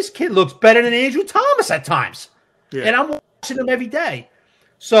mean, this kid looks better than Andrew Thomas at times. Yeah. And I'm watching him every day.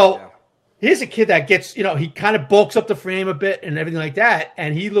 So here's a kid that gets, he kind of bulks up the frame a bit and everything like that.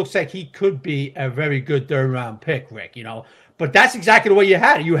 And he looks like he could be a very good third-round pick, Rick, But that's exactly the way you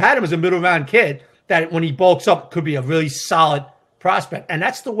had it. You had him as a middle-round kid that when he bulks up could be a really solid prospect. And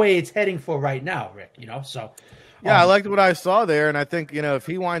that's the way it's heading for right now, Rick, So, I liked what I saw there. And I think, if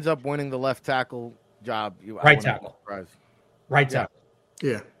he winds up winning the left tackle job, right tackle.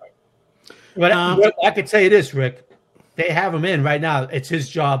 Yeah. But I could tell you this, Rick. They have him in right now. It's his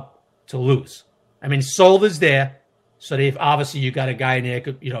job to lose. I mean, Solder's there. So they've obviously you got a guy in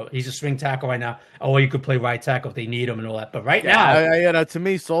there. He's a swing tackle right now. Or you could play right tackle if they need him and all that. But right now, to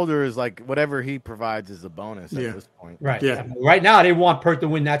me, Solder is like whatever he provides is a bonus at this point. Right. Yeah. Right now, they want Pert to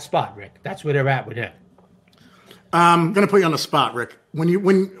win that spot, Rick. That's where they're at with him. I'm going to put you on the spot, Rick.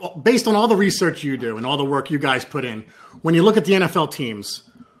 When based on all the research you do and all the work you guys put in, when you look at the NFL teams,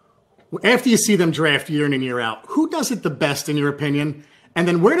 after you see them draft year in and year out, who does it the best in your opinion? And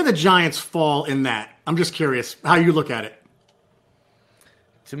then where do the Giants fall in that? I'm just curious how you look at it.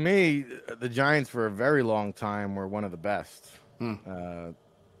 To me, the Giants for a very long time were one of the best. I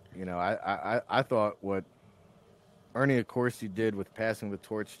thought what Ernie Accorsi did with passing the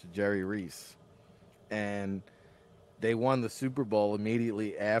torch to Jerry Reese, and they won the Super Bowl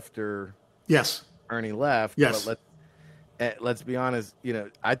immediately after Ernie left. Yes. But let's be honest,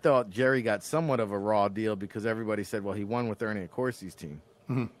 I thought Jerry got somewhat of a raw deal because everybody said, well, he won with Ernie Accorsi's team.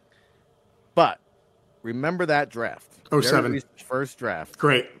 Mm-hmm. But remember that draft. 07. First draft.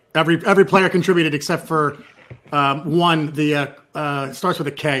 Great. Every player contributed except for one. The starts with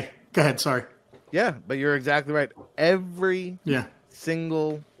a K. Go ahead. Sorry. Yeah, but you're exactly right. Every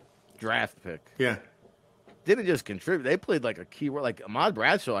single draft pick. Yeah. Didn't just contribute. They played like a key role. Like Ahmad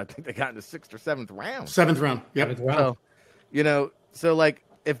Bradshaw, I think they got in the 6th or 7th round. 7th round. Yep. 7th round. So like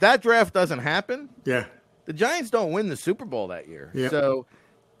if that draft doesn't happen, the Giants don't win the Super Bowl that year. Yep. So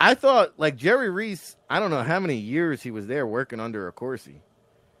I thought like Jerry Reese, I don't know how many years he was there working under Accorsi.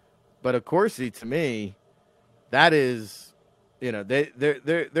 But Accorsi to me, that is,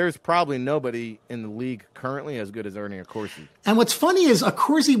 there's probably nobody in the league currently as good as Ernie Accorsi. And what's funny is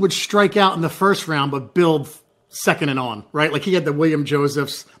Accorsi would strike out in the first round, but build second and on, right? Like he had the William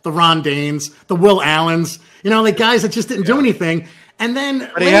Josephs, the Ron Danes, the Will Allens, like guys that just didn't do anything. And then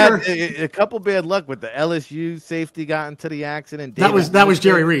but later, he had a couple bad luck with the LSU safety got into the accident. That was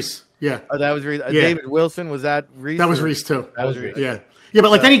Jerry Reese. Yeah. Oh, that was Reese. David Wilson, was that Reese? That was Reese too. That was Reese. Yeah. Yeah,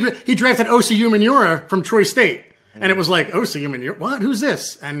 but like then he drafted Osi Umenyiora from Troy State. And it was like, Osi Umenyiora, what? Who's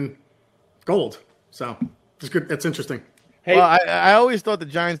this? And gold. So it's good. That's interesting. Hey, well, I always thought the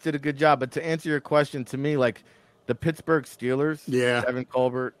Giants did a good job. But to answer your question, to me, like the Pittsburgh Steelers, Evan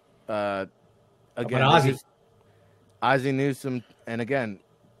Colbert, again, Ozzie Newsome, and again,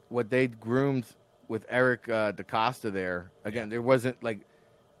 what they groomed with Eric DaCosta there, again, there wasn't like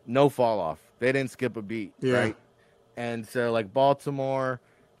no fall off. They didn't skip a beat, right? And so like Baltimore,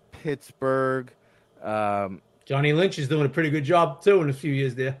 Pittsburgh. Johnny Lynch is doing a pretty good job too in a few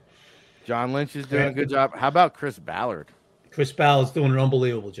years there. John Lynch is doing a good job. How about Chris Ballard? Chris Ballard's doing an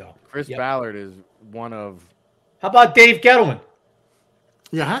unbelievable job. Chris Ballard is one of. How about Dave Gettleman?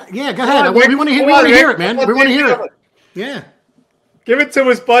 Yeah, go ahead. We want to hear it, man. We want to hear it. Yeah. Give it to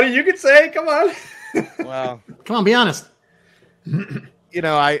us, buddy. You can say it. Come on. Well, come on, be honest.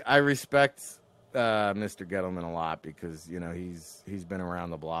 I respect Mr. Gettleman a lot because he's been around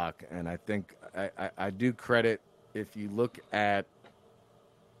the block, and I think I do credit if you look at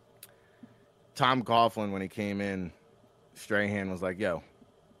Tom Coughlin when he came in, Strahan was like, "Yo,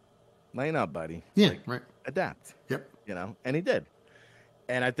 line up, buddy. Yeah, right. Adapt." Yep. And he did.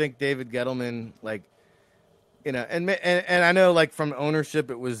 And I think David Gettleman, and I know like from ownership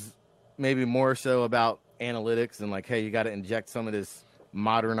it was maybe more so about analytics and like, hey, you got to inject some of this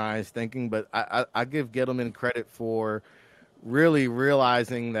modernized thinking, but I give Gettleman credit for really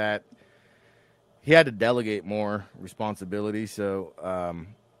realizing that he had to delegate more responsibility. So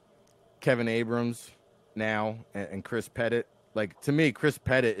Kevin Abrams now and Chris Pettit, like to me, Chris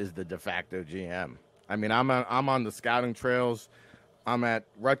Pettit is the de facto GM. I mean, I'm on the scouting trails. I'm at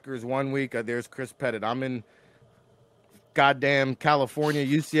Rutgers one week. There's Chris Pettit. I'm in goddamn California,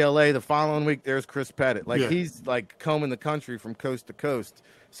 UCLA the following week. There's Chris Pettit. He's like combing the country from coast to coast.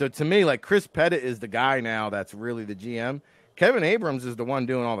 So to me, like Chris Pettit is the guy now that's really the GM. Kevin Abrams is the one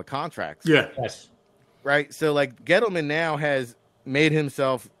doing all the contracts. Yeah. Yes. Right. So like Gettleman now has made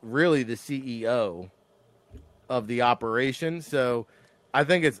himself really the CEO of the operation. So I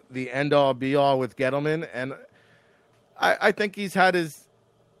think it's the end all be all with Gettleman, and I think he's had his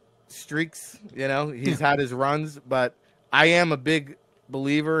streaks. You know, he's had his runs, but I am a big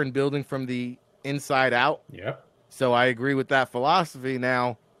believer in building from the inside out. Yep. So I agree with that philosophy.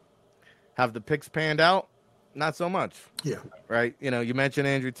 Now, have the picks panned out? Not so much. Yeah. Right. You know, you mentioned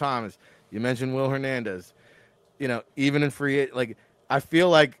Andrew Thomas. You mentioned Will Hernandez. You know, even in free, like I feel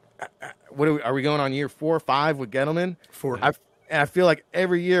like, what are we going on year 4 or 5 with Gettleman? 4. I feel like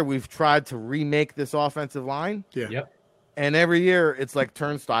every year we've tried to remake this offensive line. Yeah. Yep. And every year it's like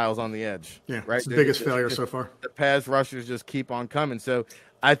turnstiles on the edge. Yeah. Right. It's the biggest failure so far. The pass rushers just keep on coming. So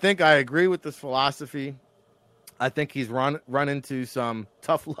I think I agree with this philosophy. I think he's run into some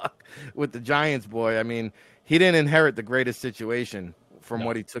tough luck with the Giants, boy. I mean, he didn't inherit the greatest situation from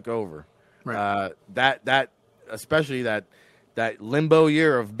what he took over. Right. That especially that limbo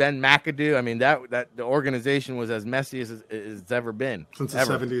year of Ben McAdoo. I mean, that the organization was as messy as it's ever been Since the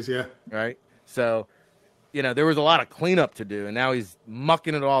 70s, yeah. Right. So, you know, there was a lot of cleanup to do, and now he's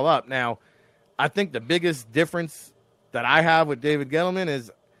mucking it all up. Now, I think the biggest difference that I have with David Gettleman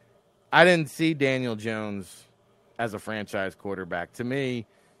is I didn't see Daniel Jones as a franchise quarterback. To me,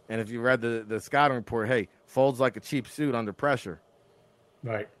 and if you read the scouting report, hey, folds like a cheap suit under pressure.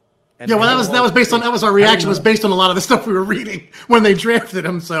 Right. And yeah, well, that was based on our reaction was based on a lot of the stuff we were reading when they drafted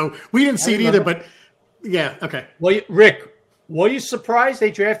him. So we didn't see it either, but yeah, okay. Well, Rick, were you surprised they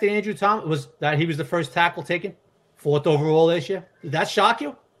drafted Andrew Thomas? Was that he was the first tackle taken, 4th overall this year? Did that shock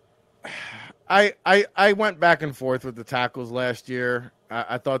you? I went back and forth with the tackles last year.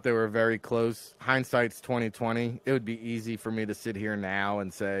 I thought they were very close. Hindsight's 2020. It would be easy for me to sit here now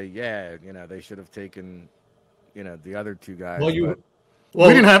and say, yeah, you know, they should have taken, you know, the other 2 guys. Well,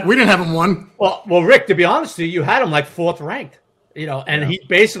 we didn't have him one. Well, Rick, to be honest with you had him like 4th ranked, you know, and he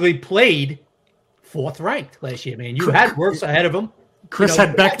basically played 4th ranked last year. Man, you had Wirfs ahead of him. Chris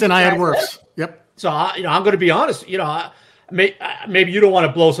had Becton, I had Wirfs. Yep. So I'm going to be honest. You know, maybe you don't want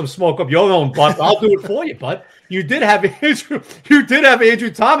to blow some smoke up your own butt. I'll do it for you, bud. You did have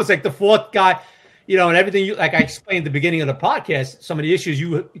Andrew Thomas, like the 4th guy, you know, and everything. Like I explained at the beginning of the podcast, some of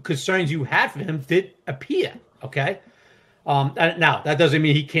the concerns you had for him did appear. Okay. Now that doesn't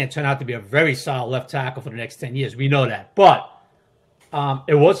mean he can't turn out to be a very solid left tackle for the next 10 years. We know that, but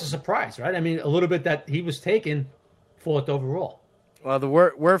it was a surprise, right? I mean, a little bit that he was taken 4th overall. Well, the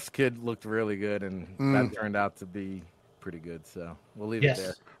Wirfs kid looked really good, and that turned out to be pretty good. So we'll leave it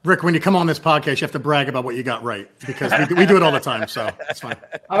there. Rick, when you come on this podcast, you have to brag about what you got right because we do it all the time. So that's fine.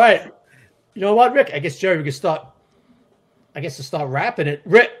 All right. You know what, Rick? I guess, Jerry, we can start. I guess to start wrapping it.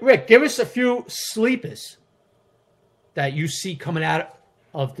 Rick, give us a few sleepers that you see coming out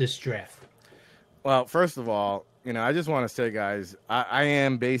of this draft. Well, first of all, you know, I just want to say, guys, I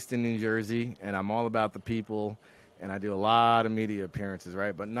am based in New Jersey, and I'm all about the people, and I do a lot of media appearances,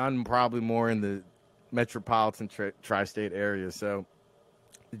 right? But none probably more in the metropolitan tri-state area. So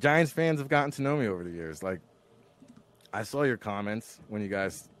the Giants fans have gotten to know me over the years. Like, I saw your comments when you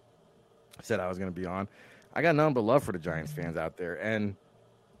guys said I was going to be on. I got nothing but love for the Giants fans out there. And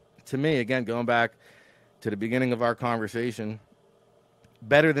to me, again, going back to the beginning of our conversation,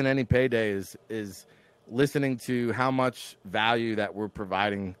 better than any payday is listening to how much value that we're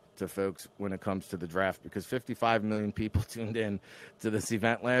providing to folks when it comes to the draft, because 55 million people tuned in to this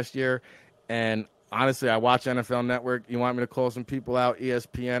event last year. And honestly, I watch NFL Network. You want me to call some people out,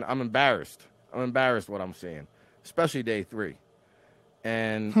 ESPN? I'm embarrassed what I'm seeing, especially day 3.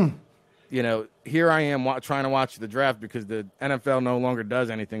 And, you know, here I am trying to watch the draft because the NFL no longer does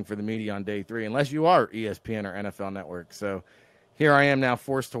anything for the media on day 3, unless you are ESPN or NFL Network. So here I am now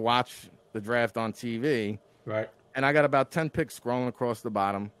forced to watch the draft on TV. Right. And I got about 10 picks scrolling across the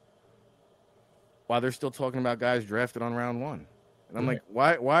bottom while they're still talking about guys drafted on round 1. And I'm like,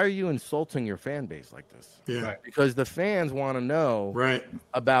 why are you insulting your fan base like this? Yeah. Right. Because the fans want to know Right.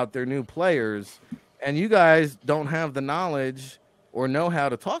 about their new players, and you guys don't have the knowledge or know how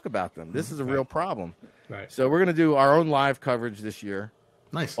to talk about them. This is a real problem. Right. So we're going to do our own live coverage this year.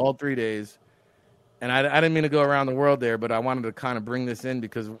 Nice. All 3 days. And I didn't mean to go around the world there, but I wanted to kind of bring this in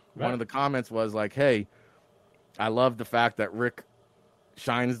because one of the comments was like, hey, I love the fact that Rick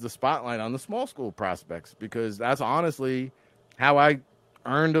shines the spotlight on the small school prospects, because that's honestly how I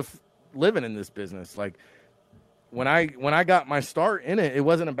earned a living in this business. Like when I got my start in it, it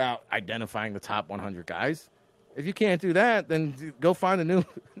wasn't about identifying the top 100 guys. If you can't do that, then go find a new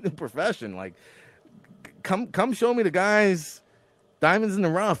profession. Like come show me the guys, diamonds in the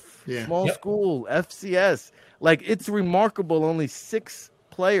rough, small school, FCS. Like, it's remarkable. Only 6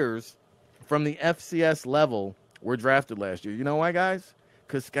 players from the FCS level were drafted last year. You know why, guys?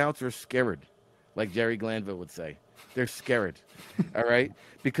 Because scouts are scared, like Jerry Glanville would say. They're scared. All right?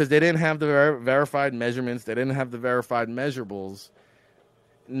 Because they didn't have the verified measurements. They didn't have the verified measurables.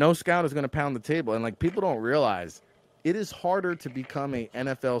 No scout is going to pound the table. And, like, people don't realize it is harder to become a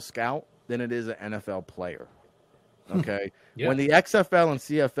NFL scout than it is an NFL player. Okay? Yeah. When the XFL and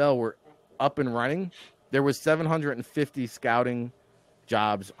CFL were up and running, there was 750 scouting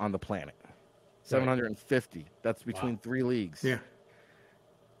jobs on the planet. 750. That's between 3 leagues. Yeah.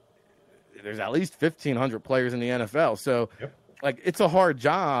 There's at least 1,500 players in the NFL. So, like, it's a hard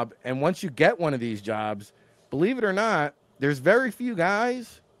job. And once you get one of these jobs, believe it or not, there's very few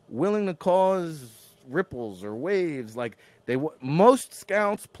guys willing to cause ripples or waves. Like, most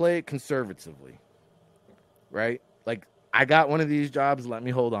scouts play it conservatively, right? Like, I got one of these jobs, let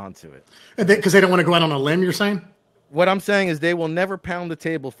me hold on to it. Because they don't want to go out on a limb, you're saying? What I'm saying is they will never pound the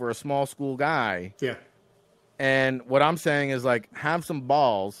table for a small school guy. Yeah. And what I'm saying is, like, have some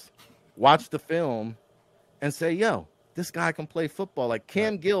balls, watch the film, and say, yo, this guy can play football. Like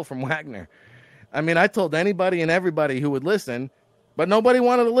Cam Gill from Wagner. I mean, I told anybody and everybody who would listen, but nobody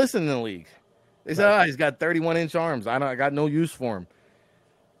wanted to listen in the league. They said, he's got 31-inch arms. I got no use for him.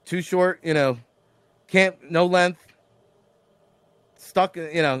 Too short, no length. Stuck,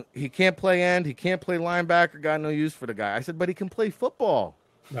 he can't play end. He can't play linebacker. Got no use for the guy. I said, but he can play football.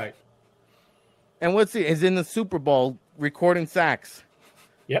 Right. And he's in the Super Bowl recording sacks.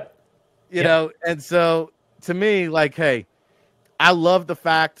 Yep. You know, and so to me, like, hey, I love the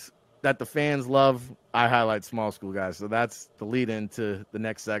fact that the fans love I highlight small school guys. So that's the lead into the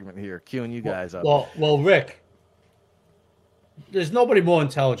next segment here. Queuing you guys up. Well, Rick, there's nobody more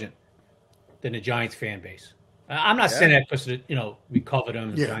intelligent than the Giants fan base. I'm not saying that because we cover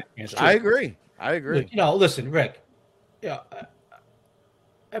them. Yeah. Giants fans. I agree. Look, listen, Rick.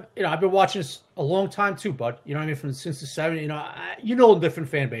 I've been watching this a long time too, bud. You know what I mean? Since the 70s, different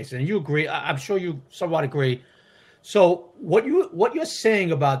fan bases, and you agree. I'm sure you somewhat agree. So what you're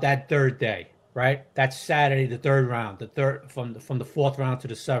saying about that third day, right? That Saturday, the third round, from the fourth round to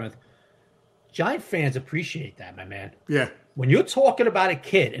the seventh. Giant fans appreciate that, my man. Yeah. When you're talking about a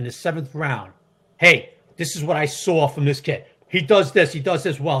kid in the seventh round, hey, this is what I saw from this kid. He does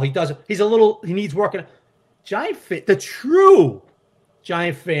this well. He needs working. The true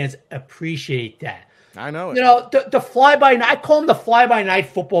Giant fans appreciate that. I know it. The fly-by-night, I call them the fly-by-night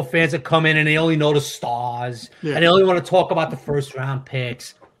football fans that come in and they only know the stars and they only want to talk about the first-round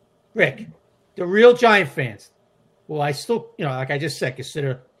picks. Rick, the real Giant fans, well, I still, like I just said,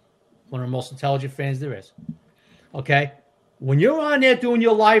 consider one of the most intelligent fans there is. Okay? When you're on there doing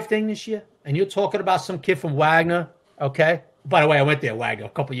your live thing this year and you're talking about some kid from Wagner, okay? By the way, I went there, Wagner, a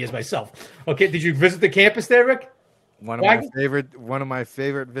couple of years myself. Okay, did you visit the campus there, Rick? One of my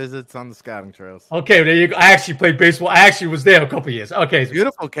favorite visits on the scouting trails. Okay, there you go. I actually played baseball. I actually was there a couple of years. Okay,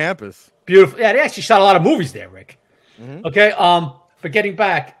 beautiful campus. Beautiful. Yeah, they actually shot a lot of movies there, Rick. Mm-hmm. Okay, but getting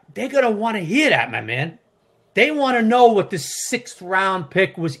back, they're gonna want to hear that, my man. They want to know what the 6th round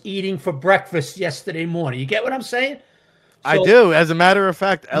pick was eating for breakfast yesterday morning. You get what I'm saying? I do. As a matter of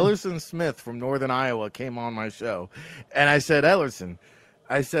fact, Ellerson Smith from Northern Iowa came on my show, and I said, Ellerson,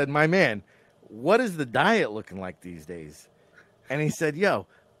 my man, what is the diet looking like these days? And he said, yo,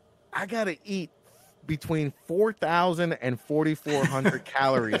 I got to eat between 4,000 and 4,400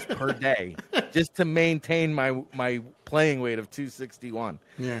 calories per day just to maintain my playing weight of 261.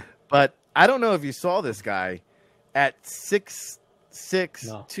 Yeah. But I don't know if you saw this guy at 6'6",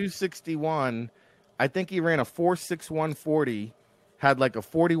 261. I think he ran a 4.61 40, had like a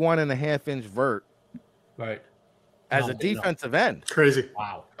 41.5-inch vert. Right. As a defensive end. Crazy.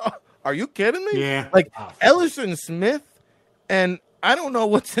 Wow. Are you kidding me? Yeah. Like Ellerson Smith, and I don't know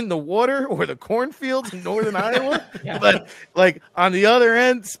what's in the water or the cornfields in Northern Iowa, but like on the other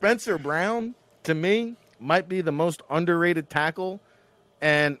end, Spencer Brown, to me, might be the most underrated tackle.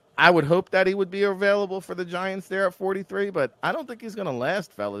 And I would hope that he would be available for the Giants there at 43, but I don't think he's going to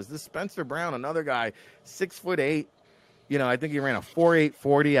last, fellas. This Spencer Brown, another guy, 6'8". I think he ran a 4.8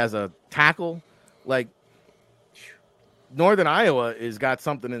 40 as a tackle. Like, Northern Iowa has got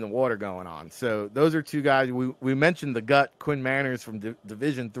something in the water going on. So those are two guys. We mentioned the gut, Quinn Manners from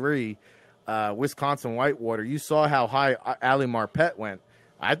Division III, Wisconsin Whitewater. You saw how high Ali Marpet went.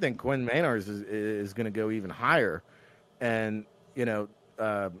 I think Quinn Manners is going to go even higher. And,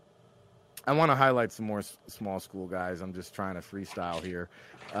 I want to highlight some more small school guys. I'm just trying to freestyle here.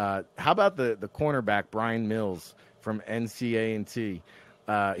 How about the cornerback, Brian Mills from NCA&T?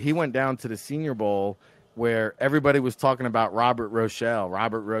 He went down to the Senior Bowl where everybody was talking about Robert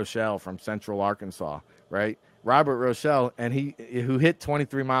Rochelle from Central Arkansas, right? Robert Rochelle, and who hit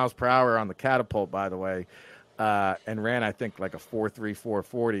 23 miles per hour on the catapult, by the way, and ran, I think, like a 4.3,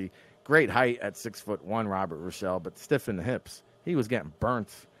 4.40. great height at 6'1", Robert Rochelle, but stiff in the hips. He was getting burnt.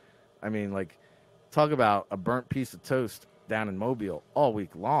 I mean, like, talk about a burnt piece of toast down in Mobile all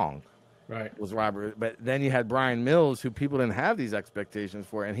week long. Right. Was Robert. But then you had Brian Mills, who people didn't have these expectations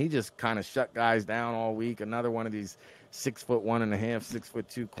for, and he just kind of shut guys down all week. Another one of these 6'1.5",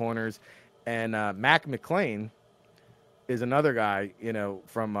 6'2" corners. And Mac McClain is another guy,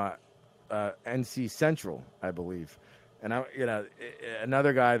 from NC Central, I believe. And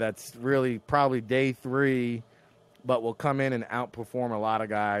another guy that's really probably day 3, but will come in and outperform a lot of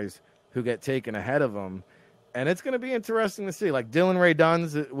guys who get taken ahead of him. And it's going to be interesting to see. Like Dylan Ray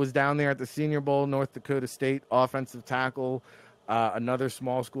Duns was down there at the Senior Bowl, North Dakota State, offensive tackle. Another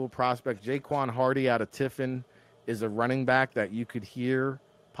small school prospect, Jaquan Hardy out of Tiffin, is a running back that you could hear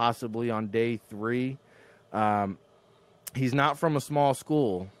possibly on day 3. He's not from a small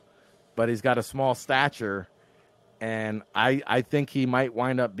school, but he's got a small stature. And I think he might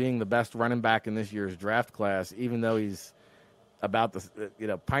wind up being the best running back in this year's draft class, even though he's about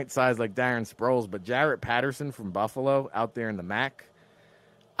the pint size like Darren Sproles. But Jarrett Patterson from Buffalo out there in the MAC,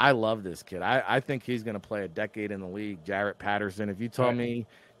 I love this kid. I think he's going to play a decade in the league. Jarrett Patterson. If you told me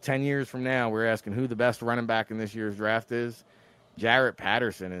 10 years from now we're asking who the best running back in this year's draft is, Jarrett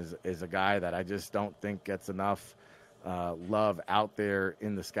Patterson is a guy that I just don't think gets enough love out there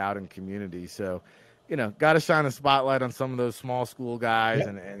in the scouting community. So, got to shine a spotlight on some of those small school guys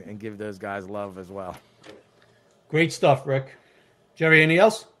and give those guys love as well. Great stuff, Rick. Jerry, anything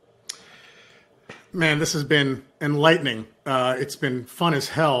else? Man, this has been enlightening. It's been fun as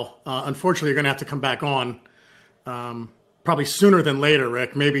hell. Unfortunately, you're going to have to come back on probably sooner than later,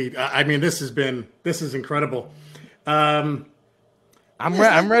 Rick. Maybe. I mean, this is incredible. I'm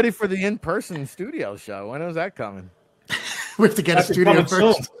ready for the in-person studio show. When is that coming? We have to get a studio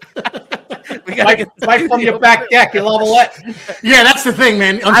first. We got to get right from your back deck in Lavalette. Yeah, that's the thing,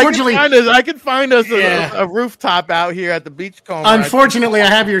 man. Unfortunately, I can find us a rooftop out here at the Beachcomber. Unfortunately, I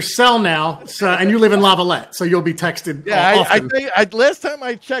have your cell now, and you live in Lavalette, so you'll be texted. Yeah, I last time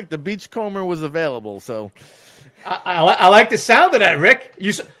I checked, the Beachcomber was available. So I like the sound of that, Rick.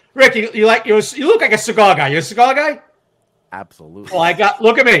 Rick, you look like a cigar guy. You're a cigar guy. Absolutely. Well,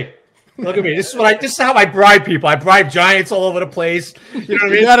 look at me. Look at me. This is how I bribe people. I bribe giants all over the place. You know what I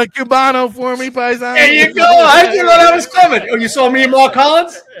mean? You got a Cubano for me, Paisan? There you go. I didn't know that was coming. Oh, you saw me and Mark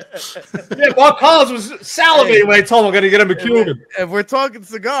Collins? Yeah, Mark Collins was salivating when I told him I'm going to get him a Cuban. If we're talking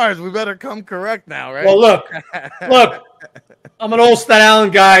cigars, we better come correct now, right? Well, look. I'm an old Staten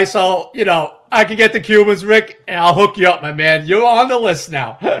Island guy, so, I can get the Cubans, Rick, and I'll hook you up, my man. You're on the list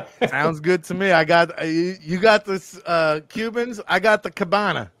now. Sounds good to me. I got you got the Cubans. I got the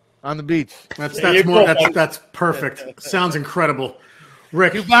Cabana on the beach. That's perfect. Sounds incredible,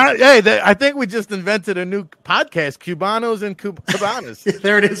 Rick. I think we just invented a new podcast: Cubanos and Cabanas.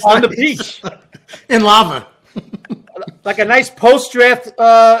 There it is on the beach in lava. Like a nice post-draft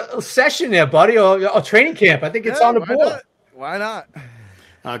session there, buddy, or a training camp. I think it's on the board. Why not?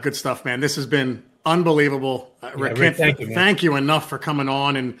 Good stuff, man. This has been unbelievable. Rick, thank you enough for coming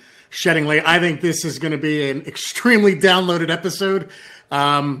on and shedding light. I think this is going to be an extremely downloaded episode.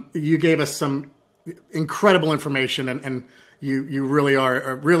 You gave us some incredible information, and you really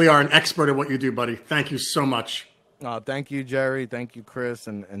are an expert at what you do, buddy. Thank you so much. Thank you, Jerry. Thank you, Chris,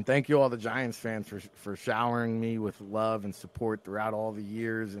 and thank you all the Giants fans for showering me with love and support throughout all the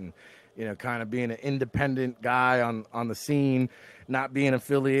years, and kind of being an independent guy on the scene, not being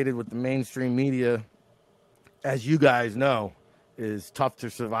affiliated with the mainstream media, as you guys know, is tough to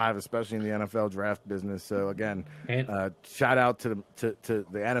survive, especially in the NFL draft business. So again, shout out to the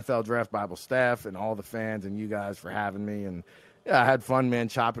NFL Draft Bible staff and all the fans and you guys for having me. And I had fun, man,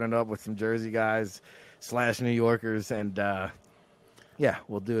 chopping it up with some Jersey guys / New Yorkers. And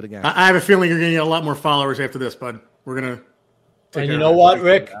we'll do it again. I have a feeling you're going to get a lot more followers after this, bud. We're going to. And you know what,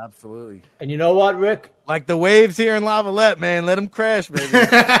 Rick? Absolutely. And you know what, Rick? Like the waves here in Lavalette, man. Let them crash, baby.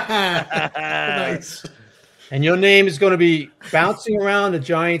 Nice. And your name is going to be bouncing around the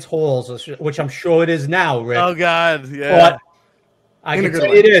Giants' halls, which I'm sure it is now, Rick. Oh, God, yeah. But I can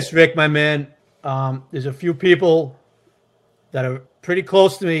tell you this, Rick, my man. There's a few people that are pretty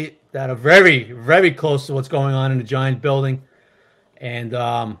close to me that are very, very close to what's going on in the Giants building. And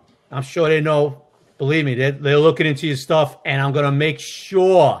I'm sure they know. Believe me, they're looking into your stuff, and I'm going to make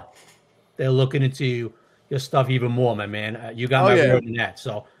sure they're looking into your stuff even more, my man. You got my word in that.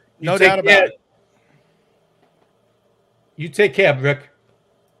 So no doubt about it. You take care, Rick.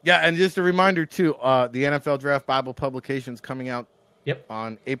 Yeah, and just a reminder, too, the NFL Draft Bible publication's coming out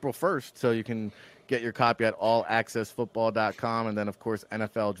on April 1st, so you can get your copy at allaccessfootball.com, and then, of course,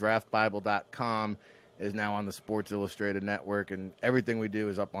 NFLDraftBible.com is now on the Sports Illustrated Network, and everything we do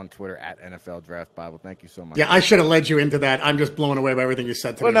is up on Twitter at NFL Draft Bible. Thank you so much. Yeah, I should have led you into that. I'm just blown away by everything you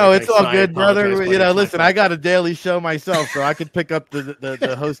said today. Well, no, it's all good, brother. You know, listen, I got a daily show myself, so I could pick up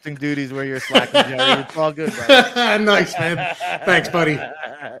the hosting duties where you're slacking, Jerry. It's all good, brother. Nice, man. Thanks, buddy.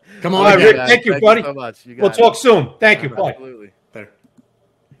 Come on, all right, Rick. guys. Thank you, buddy. So much. We'll talk soon. Thank you. Bye. Absolutely. There.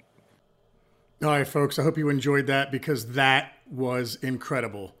 All right, folks, I hope you enjoyed that because that was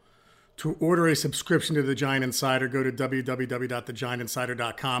incredible. To order a subscription to The Giant Insider, go to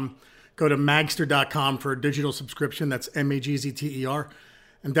www.thegiantinsider.com. Go to magster.com for a digital subscription. That's MAGZTER.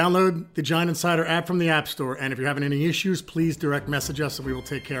 And download the Giant Insider app from the App Store. And if you're having any issues, please direct message us and we will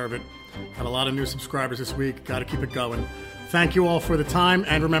take care of it. Got a lot of new subscribers this week. Got to keep it going. Thank you all for the time.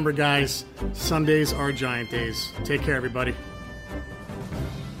 And remember, guys, Sundays are Giant days. Take care, everybody.